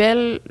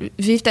sexuelle,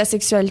 vivre ta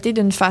sexualité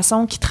d'une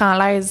façon qui te rend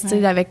à l'aise, tu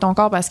sais, avec ton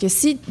corps. Parce que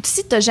si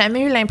t'as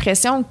jamais eu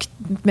l'impression que,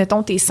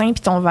 mettons, tes seins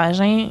puis ton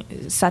vagin,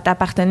 ça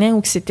t'appartenait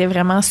ou que c'était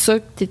vraiment ça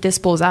que t'étais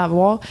supposé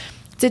avoir, tu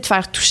sais, te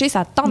faire toucher,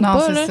 ça te tente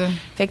pas, là. Ça.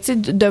 Fait que, tu sais,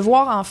 de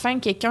voir enfin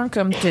quelqu'un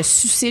comme te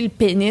sucer le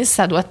pénis,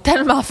 ça doit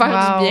tellement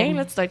faire du bien,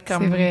 là. Tu dois être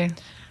comme... C'est vrai.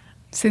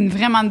 C'est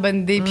vraiment une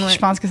bonne idée, puis je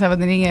pense que ça va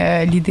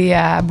donner l'idée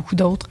à beaucoup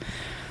d'autres.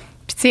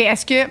 Puis, tu sais,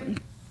 est-ce que...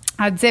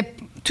 Elle disait...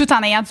 tout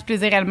en ayant du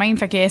plaisir elle-même.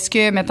 Fait que est-ce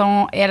que,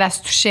 mettons, elle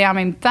se touchait en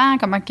même temps?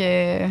 Comment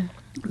que...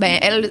 Ben,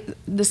 elle,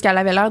 de ce qu'elle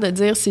avait l'air de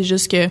dire, c'est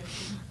juste que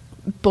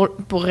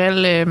pour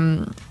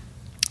elle,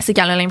 c'est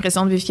qu'elle a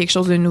l'impression de vivre quelque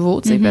chose de nouveau,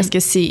 tu sais, parce que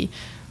c'est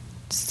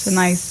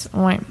nice.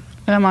 Ouais.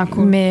 Vraiment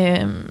cool.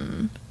 Mais...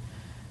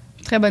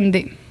 très bonne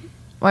idée.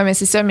 Ouais, mais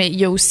c'est ça, mais il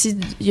y a aussi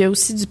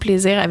du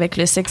plaisir avec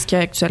le sexe qu'il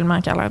y a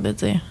actuellement, qu'elle a l'air de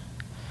dire.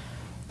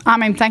 En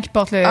même temps qu'il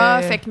porte le...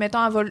 Ah, fait que, mettons,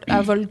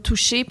 elle va le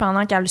toucher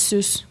pendant qu'elle le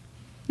suce.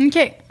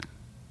 OK.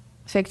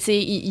 Fait que, tu sais,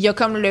 il y a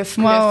comme le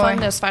fun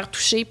de se faire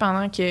toucher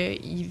pendant qu'il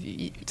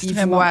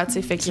voit, tu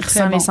sais. Fait qu'il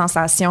ressent les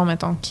sensations,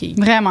 mettons, qu'il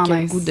vraiment a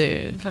nice. Le goût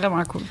de...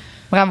 Vraiment cool.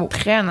 Bravo.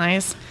 Très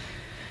nice.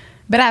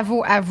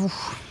 Bravo à vous.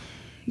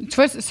 Tu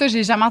vois, ça,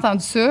 j'ai jamais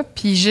entendu ça.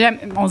 Puis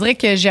on dirait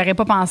que j'y aurais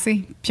pas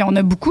pensé. Puis on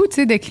a beaucoup, tu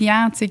sais, de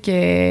clients, tu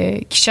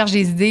sais, qui cherchent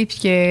des idées puis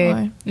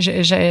que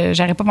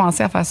j'aurais pas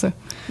pensé à faire ça.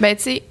 Ben,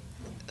 tu sais,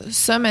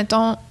 ça,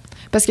 mettons...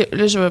 Parce que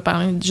là, je vais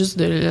parler juste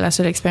de la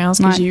seule expérience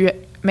que j'ai eue.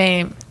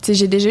 Mais, tu sais,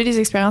 j'ai déjà eu des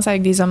expériences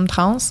avec des hommes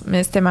trans,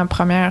 mais c'était ma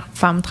première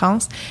femme trans.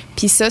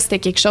 Puis ça, c'était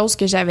quelque chose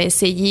que j'avais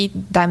essayé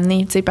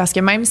d'amener, tu sais, parce que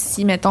même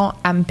si, mettons,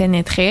 elle me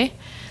pénétrait,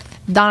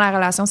 dans la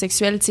relation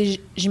sexuelle, tu sais,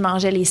 j'y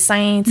mangeais les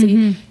seins, tu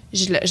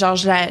sais,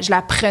 je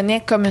la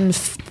prenais comme une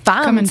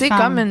femme, tu sais,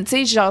 tu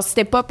sais, genre,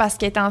 c'était pas parce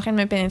qu'elle était en train de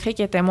me pénétrer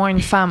qu'elle était moins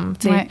une femme,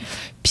 tu sais.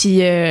 Puis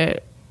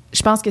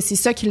je pense que c'est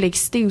ça qui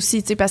l'excitait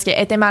aussi, tu sais, parce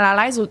qu'elle était mal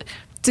à l'aise.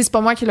 Tu sais, c'est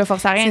pas moi qui l'a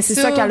forcé à rien, c'est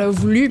ça qu'elle a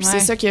voulu, puis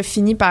c'est ça qui a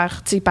fini par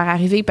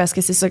arriver, parce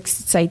que c'est ça que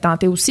ça a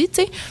tenté aussi,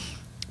 tu sais.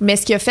 Mais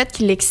ce qui a fait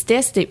qu'il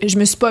l'excitait, c'était... Je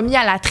me suis pas mis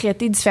à la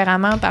traiter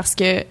différemment parce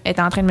qu'elle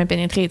était en train de me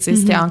pénétrer, tu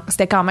sais.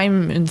 C'était quand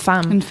même une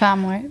femme. Une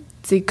femme, oui.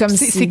 C'est comment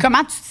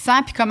tu te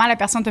sens puis comment la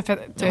personne te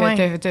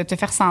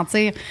fait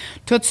ressentir.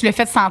 Toi, tu le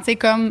fais te sentir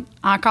comme,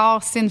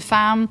 encore, c'est une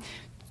femme...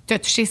 tu as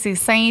touché ses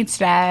seins,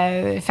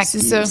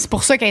 c'est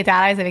pour ça qu'elle était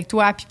à l'aise avec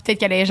toi, puis peut-être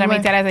qu'elle n'avait jamais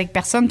été à l'aise avec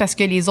personne parce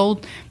que les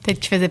autres, peut-être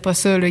qu'ils faisaient pas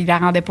ça, là, ils la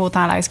rendaient pas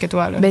autant à l'aise que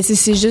toi. Là. Ben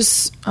c'est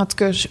juste, en tout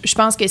cas, je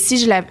pense que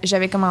si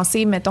j'avais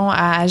commencé, mettons,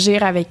 à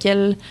agir avec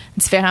elle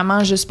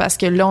différemment juste parce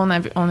que là,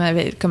 on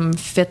avait comme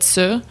fait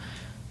ça,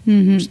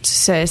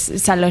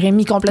 ça l'aurait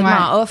mis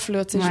complètement off,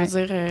 là, tu sais, je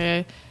veux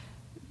dire...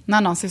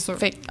 Non, c'est sûr.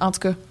 Fait, en tout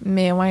cas,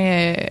 mais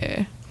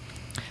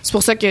c'est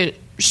pour ça que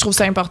je trouve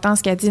ça important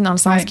ce qu'elle dit, dans le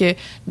sens que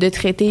de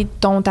traiter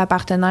ta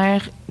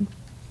partenaire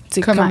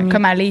comme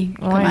elle est.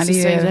 Comme elle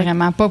est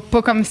vraiment.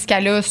 Pas comme ce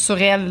qu'elle a sur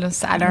elle. Là.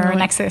 Elle a un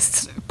accès.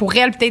 Pour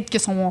elle, peut-être que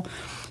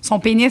son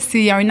pénis,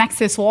 c'est un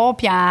accessoire,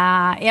 puis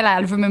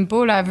elle veut même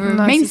pas. Là, elle veut,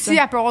 même si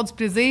elle peut avoir du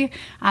plaisir,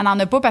 elle n'en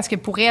a pas parce que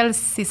pour elle,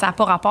 ça n'a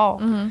pas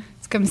rapport.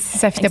 C'est comme si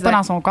ça ne fitait pas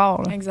dans son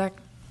corps. Là. Exact.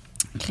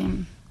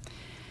 Crime.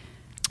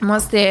 Moi,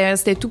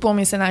 c'était tout pour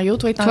mes scénarios.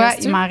 Toi,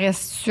 il m'en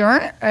reste un.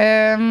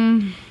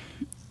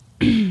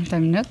 T'as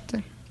une minute.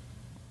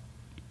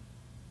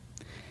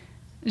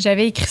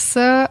 J'avais écrit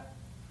ça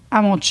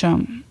à mon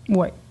chum.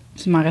 Ouais.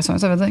 Il m'en reste un,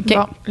 ça veut dire. Okay.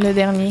 Bon, le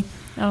dernier.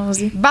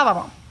 Allons-y. Bon.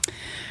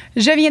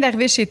 Je viens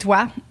d'arriver chez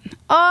toi.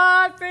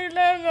 Ah, c'est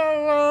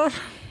là.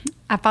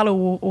 Elle parle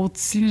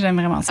au-dessus. J'aime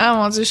vraiment ça. Ah,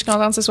 mon Dieu, je suis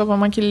contente que ce soit pas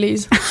moi qui le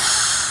lise.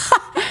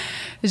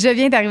 Je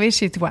viens d'arriver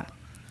chez toi.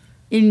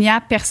 Il n'y a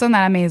personne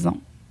à la maison.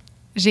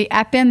 J'ai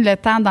à peine le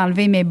temps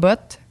d'enlever mes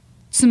bottes.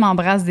 Tu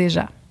m'embrasses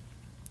déjà.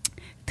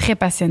 Très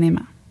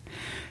passionnément.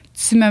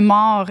 Tu me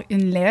mords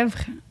une lèvre.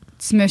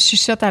 Tu me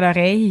chuchotes à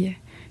l'oreille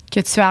que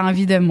tu as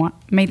envie de moi,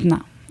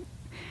 maintenant.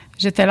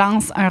 Je te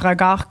lance un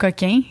regard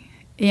coquin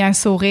et un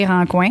sourire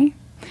en coin.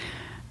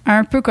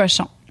 Un peu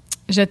cochon.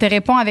 Je te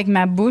réponds avec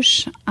ma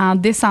bouche en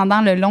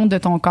descendant le long de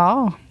ton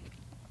corps.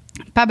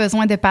 Pas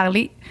besoin de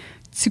parler.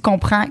 Tu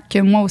comprends que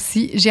moi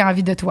aussi, j'ai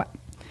envie de toi.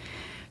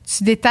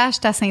 Tu détaches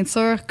ta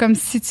ceinture comme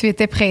si tu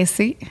étais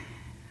pressé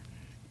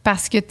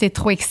parce que tu es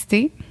trop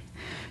excité.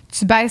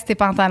 Tu baisses tes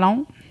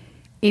pantalons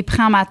et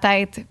prends ma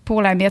tête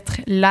pour la mettre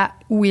là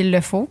où il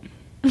le faut.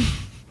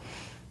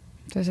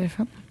 Ça, c'est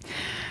fun.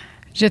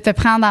 Je te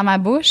prends dans ma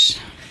bouche.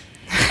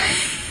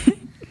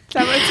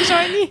 Ça va-tu,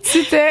 Joanie?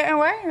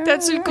 Ouais.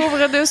 T'as-tu le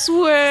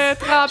couvre-dessous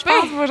trempé? Je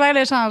pense qu'il faut que j'aille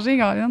le changer,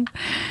 Colin.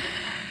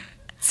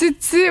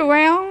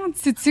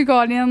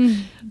 Colin.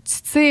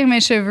 Tu tires mes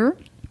cheveux.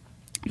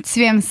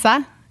 Tu aimes ça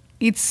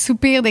et tu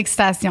soupires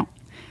d'excitation.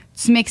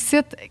 Tu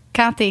m'excites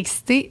quand t'es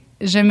excité.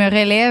 Je me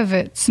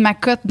relève. Tu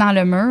m'accotes dans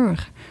le mur.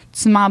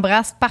 Tu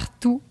m'embrasses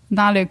partout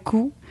dans le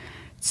cou.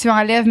 Tu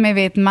enlèves mes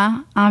vêtements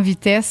en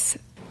vitesse.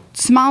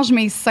 Tu manges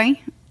mes seins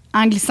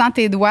en glissant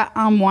tes doigts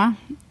en moi.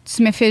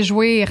 Tu me fais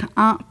jouir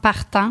en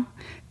partant.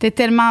 T'es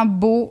tellement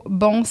beau,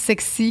 bon,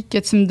 sexy que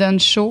tu me donnes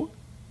chaud.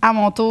 À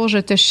mon tour, je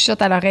te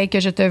chuchote à l'oreille que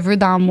je te veux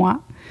dans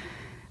moi.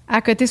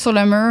 À côté sur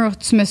le mur,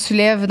 tu me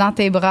soulèves dans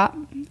tes bras,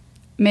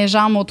 mes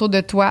jambes autour de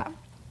toi,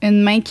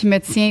 une main qui me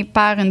tient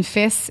par une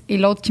fesse et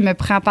l'autre qui me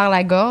prend par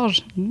la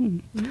gorge.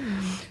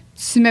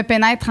 Tu me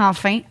pénètres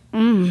enfin.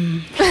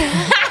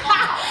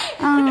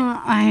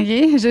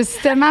 Okay. Je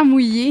suis tellement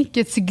mouillée que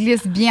tu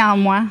glisses bien en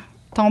moi.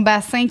 Ton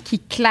bassin qui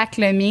claque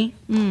le mien.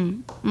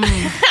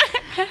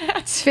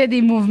 Tu fais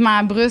des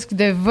mouvements brusques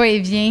de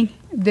va-et-vient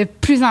de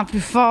plus en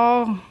plus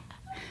fort.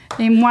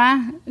 Et moi,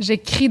 je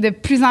crie de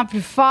plus en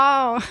plus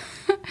fort.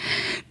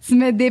 Tu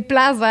me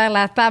déplaces vers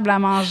la table à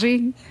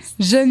manger.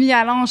 Je m'y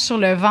allonge sur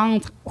le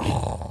ventre.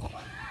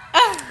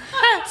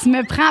 Tu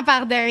me prends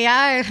par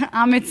derrière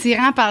en me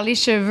tirant par les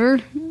cheveux.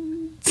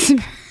 Si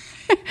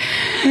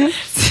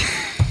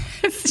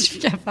je suis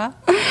capable.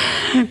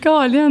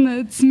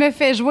 Colin, tu me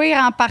fais jouer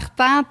en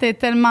partant. T'es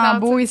tellement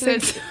beau et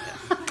sexy.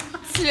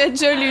 Tu l'as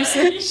déjà lu,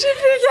 ça. Je suis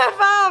plus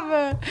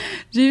capable.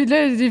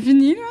 J'ai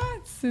fini, là.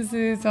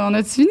 On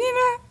a-tu fini,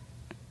 là?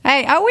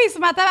 Hey, oui,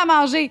 sur ma table à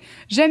manger.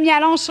 Je m'y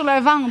allonge sur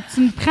le ventre.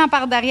 Tu me prends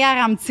par derrière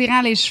en me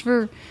tirant les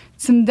cheveux.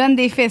 Tu me donnes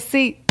des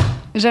fessées.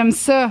 J'aime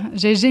ça.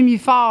 J'ai gémi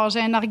fort.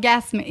 J'ai un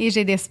orgasme et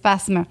j'ai des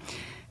spasmes.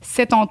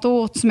 C'est ton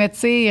tour. Tu me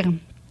tires.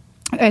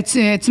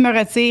 Tu me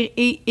retires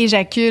et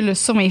éjacules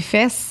sur mes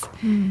fesses.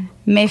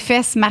 Mes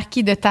fesses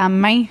marquées de ta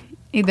main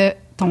et de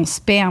ton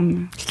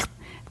sperme.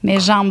 Mes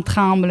jambes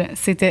tremblent.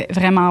 C'était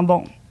vraiment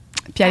bon.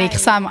 Puis elle a écrit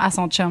ça à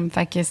son chum.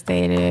 Fait que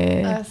c'était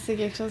le... Ah, c'est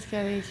quelque chose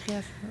qu'elle a écrit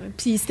à son...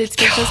 Puis c'était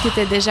quelque chose qui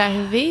était déjà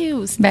arrivé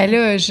ou c'était... Ben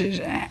là,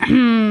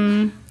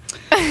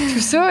 tout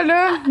ça,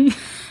 là,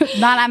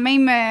 dans la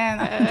même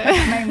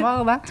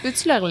ordre. Hein?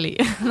 Peux-tu le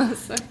relire?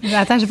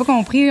 Attends, j'ai pas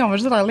compris. On va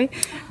juste le relire.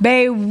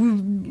 Ben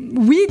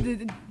oui,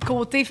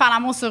 côté faire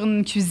l'amour sur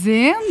une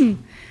cuisine.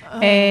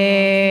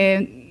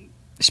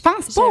 Je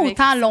pense pas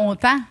autant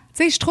longtemps.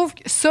 Tu sais, je trouve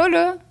que ça,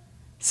 là,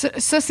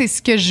 ça, c'est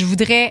ce que je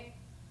voudrais,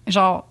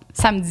 genre,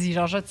 samedi.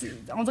 Genre,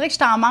 on dirait que je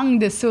t'en manque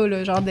de ça,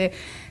 là. Genre,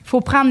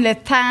 faut prendre le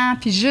temps,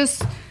 puis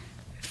juste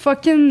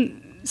fucking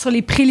sur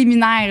les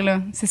préliminaires, là.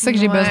 C'est ça que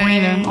j'ai besoin,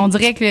 là. On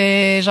dirait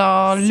que,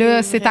 genre,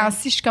 là, ces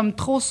temps-ci, je suis comme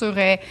trop sur...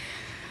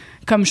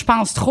 comme je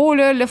pense trop,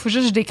 là, faut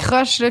juste que je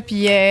décroche, là,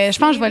 puis je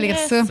pense que je vais lire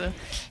ça.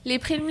 Les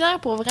préliminaires,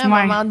 pour vrai, à un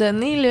moment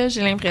donné, là,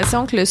 j'ai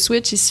l'impression que le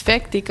switch, il se fait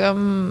que t'es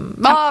comme...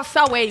 là.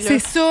 C'est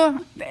ça.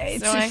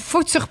 Faut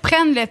que tu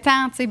reprennes le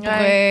temps, tu sais, pour...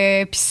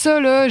 puis ça,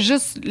 là,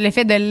 juste le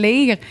fait de le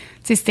lire, tu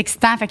sais, c'est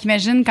excitant. Fait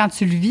qu'imagine quand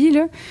tu le vis,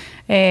 là.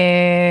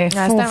 C'est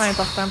tellement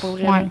important, pour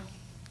vrai. Ouais.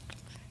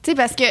 Tu sais,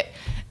 parce que...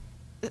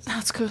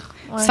 En tout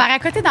cas, se faire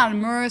accoter dans le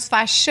mur, se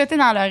faire chuter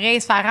dans l'oreille,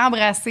 se faire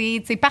embrasser,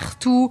 tu sais,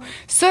 partout.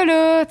 Ça,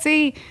 là,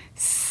 tu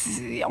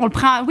sais, on le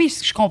prend... Oui,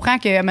 je comprends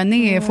qu'à un moment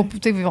donné,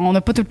 on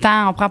n'a pas tout le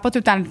temps, on prend pas tout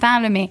le temps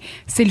là, mais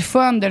c'est le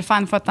fun de le faire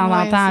une fois de temps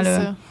en temps,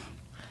 là. Ça.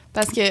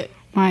 Parce que...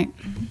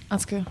 En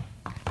tout cas,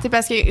 tu sais,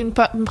 parce qu'une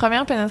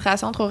première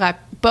pénétration trop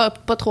rapide,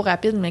 pas trop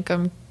rapide, mais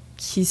comme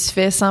qui se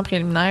fait sans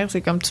préliminaire,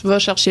 c'est comme tu vas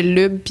chercher le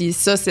lube, puis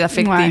ça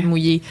fait que t'es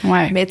mouillé.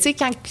 Ouais. Mais tu sais,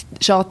 quand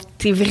genre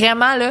t'es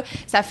vraiment là,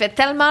 ça fait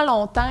tellement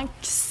longtemps que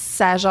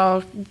ça,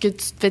 genre, que tu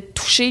te fais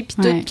toucher, puis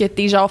tout, que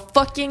t'es genre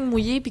fucking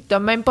mouillé, puis que t'as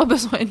même pas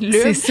besoin de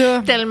lube. C'est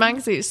ça. Tellement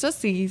que c'est ça,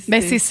 c'est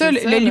ça.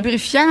 Le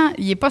lubrifiant,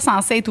 il est pas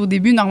censé être au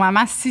début,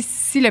 normalement,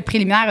 si le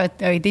préliminaire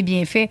a été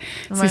bien fait.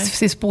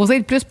 C'est supposé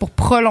être plus pour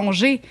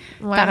prolonger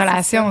ta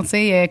relation, tu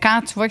sais.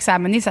 Quand tu vois que ça a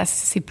mené,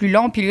 c'est plus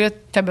long, puis là,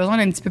 t'as besoin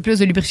d'un petit peu plus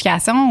de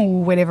lubrification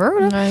ou whatever.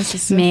 Ouais, c'est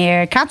ça.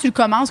 Mais quand tu le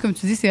commences, comme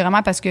tu dis, c'est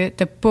vraiment parce que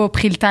t'as pas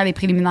pris le temps des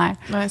préliminaires.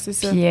 Ouais, c'est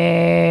ça. Puis,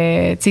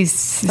 tu sais,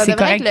 c'est correct. Ça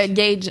devrait être le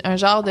gauge, un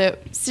genre de...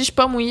 Si je suis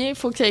pas mouillée, il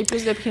faut qu'il y ait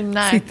plus de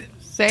préliminaires.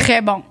 C'est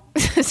très bon.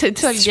 C'est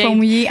ça, le gauge. Si je suis pas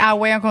mouillée,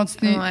 on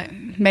continue. Ouais.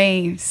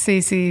 Ben,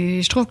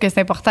 je trouve que c'est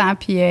important.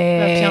 Puis,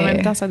 puis en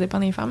même temps, ça dépend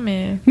des femmes,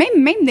 mais...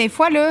 Même des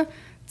fois, là, tu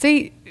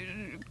sais,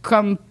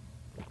 comme...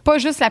 Pas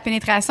juste la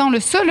pénétration. Là,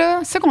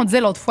 ça qu'on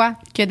disait l'autre fois,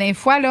 que des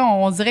fois, là,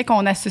 on dirait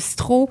qu'on associe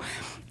trop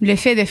le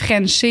fait de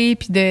frencher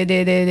puis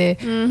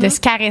de se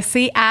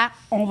caresser à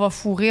on va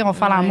fourrer, on va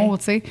faire l'amour,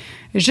 tu sais.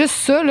 Juste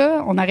ça,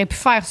 là, on aurait pu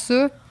faire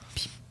ça,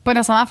 puis pas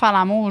nécessairement faire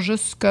l'amour,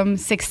 juste comme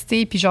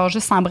sexter, puis genre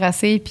juste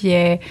s'embrasser, puis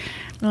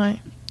tu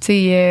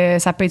sais,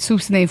 ça peut être ça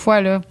aussi des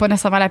fois, là, pas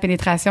nécessairement la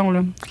pénétration,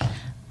 là.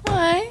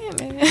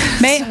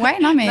 Mais ouais,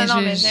 non, mais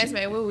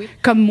oui.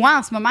 Comme moi,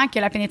 en ce moment, que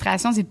la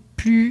pénétration, c'est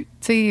plus,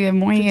 tu sais,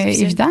 moins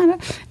évident, là.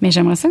 Mais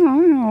j'aimerais ça, quand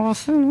même, avoir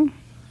ça, là.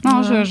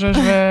 Non, je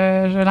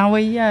vais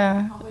l'envoyer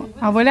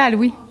envoyer à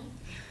Louis.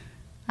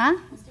 Hein?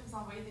 Est-ce que vous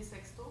envoyez des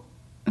sextos?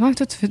 Ouais,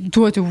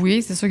 toi,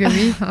 oui, c'est sûr que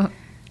oui.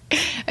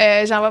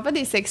 J'envoie pas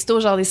des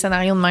sextos, genre des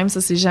scénarios de même, ça,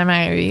 c'est jamais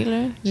arrivé, là.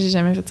 J'ai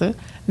jamais fait ça.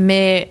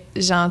 Mais,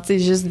 genre, tu sais,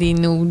 juste des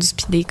nudes,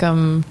 puis des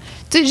comme...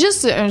 Tu sais,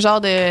 juste un genre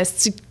de...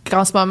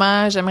 En ce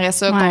moment, j'aimerais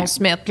ça qu'on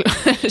se mette, là.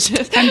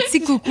 Un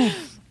petit coucou.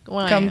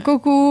 Ouais. Comme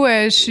coucou,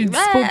 je suis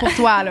dispo pour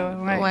toi, là.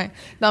 Ouais.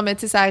 Non, mais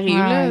tu sais, ça arrive,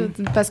 là.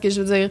 Parce que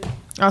je veux dire,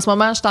 en ce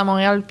moment, je suis à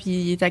Montréal, puis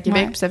il est à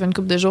Québec, puis ça fait une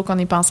couple de jours qu'on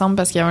n'est pas ensemble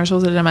parce qu'il y a une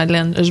chose de la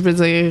Madeleine. Je veux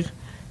dire,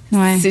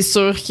 c'est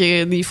sûr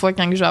que des fois,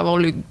 quand je vais avoir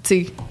le. Tu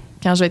sais,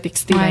 quand je vais être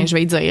excitée, ben, je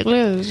vais y dire,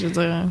 là. Je veux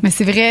dire. Mais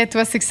c'est vrai,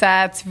 toi, c'est que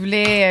ça. Tu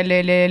voulais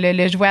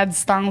le jouet à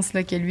distance,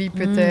 là, que lui, il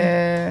peut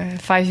te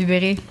faire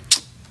vibrer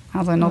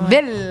dans une autre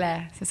ville.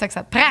 C'est ça que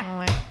ça te prend.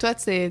 Ouais. Toi,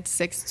 tu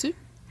sexes-tu?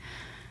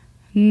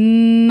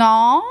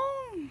 Non.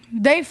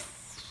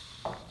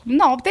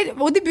 Non, peut-être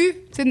au début.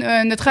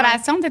 Notre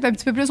relation, peut-être un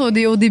petit peu plus au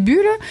début.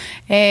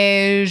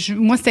 Là.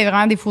 Moi, c'était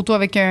vraiment des photos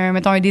avec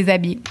un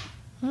déshabillé.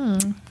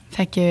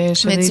 Fait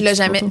que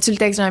mais tu le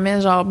textes jamais,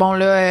 genre, bon,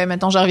 là,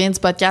 mettons, je reviens du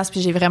podcast,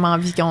 puis j'ai vraiment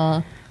envie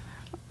qu'on.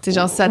 Tu sais,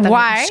 genre, ça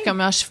t'arrive.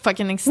 Je suis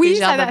fucking excitée. Oui,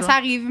 ça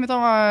arrive,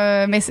 mettons.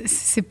 Mais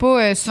c'est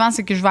pas. Souvent,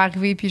 c'est que je vais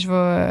arriver, puis je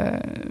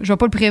vais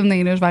pas le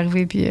prévenir, là. Je vais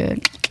arriver, puis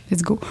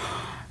let's go.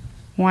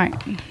 Ouais.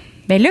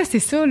 Ben là, c'est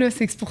ça, là.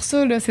 C'est pour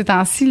ça, là, ces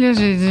temps-ci, là.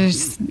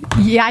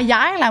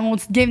 Hier, là, mon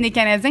petit game des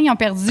Canadiens, ils ont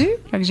perdu.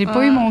 Fait que j'ai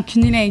pas eu mon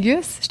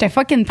cunilingus. J'étais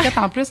fucking prête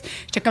en plus.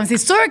 J'étais comme, c'est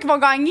sûr qu'ils vont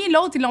gagner.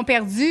 L'autre, ils l'ont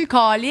perdu.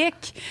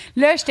 Calique.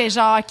 Là, j'étais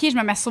genre, OK, je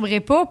me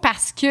masturberai pas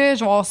parce que je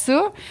vais avoir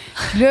ça.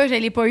 Puis là, je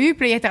l'ai pas eu.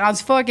 Puis là, il était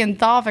rendu fucking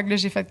tard. Fait que là,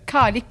 j'ai fait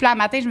calique. Puis là, le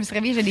matin, je me suis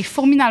réveillée, j'ai des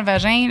fourmis dans le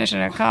vagin. Là,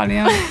 j'étais calique.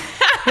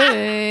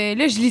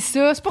 Là, je lis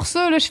ça. C'est pour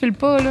ça, là, je file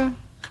pas, là.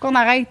 Faut qu'on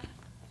arrête.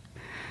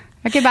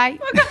 OK, bye.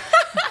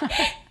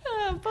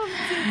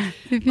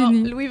 C'est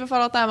fini. Bon, Louis, il va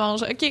falloir t'en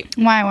manger. OK. Ouais.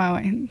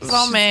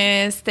 Bon,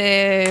 mais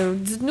c'était...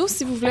 Dites-nous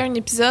si vous voulez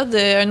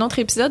un autre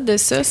épisode de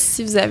ça,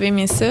 si vous avez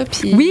aimé ça.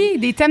 Puis... Oui,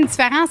 des thèmes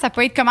différents. Ça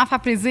peut être comment faire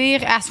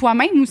plaisir à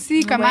soi-même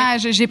aussi. Comment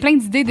j'ai plein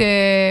d'idées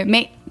de...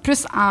 Mais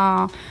plus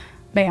comment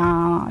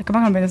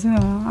on appelle ça?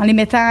 En les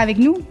mettant avec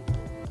nous.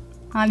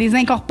 En les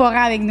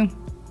incorporant avec nous.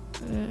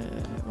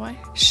 Ouais.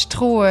 Je suis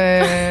trop...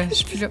 je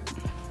suis plus là.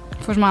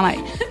 Faut que je m'en aille.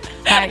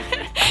 Bye.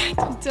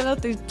 Tu sais, là,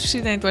 t'es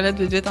touché dans les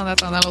toilettes vite en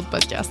attendant l'autre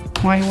podcast.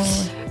 Ouais.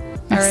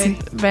 Merci. Right.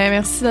 Ben,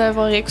 merci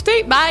d'avoir écouté.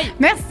 Bye!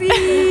 Merci!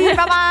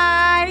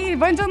 Bye-bye!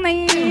 Bonne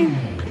journée!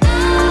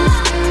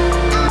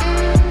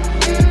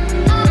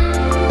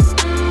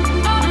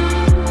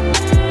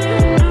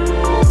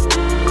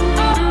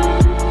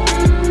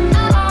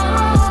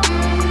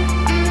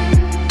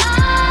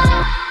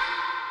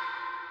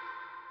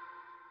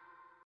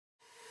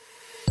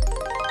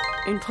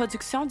 Une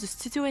production du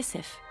Studio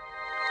SF.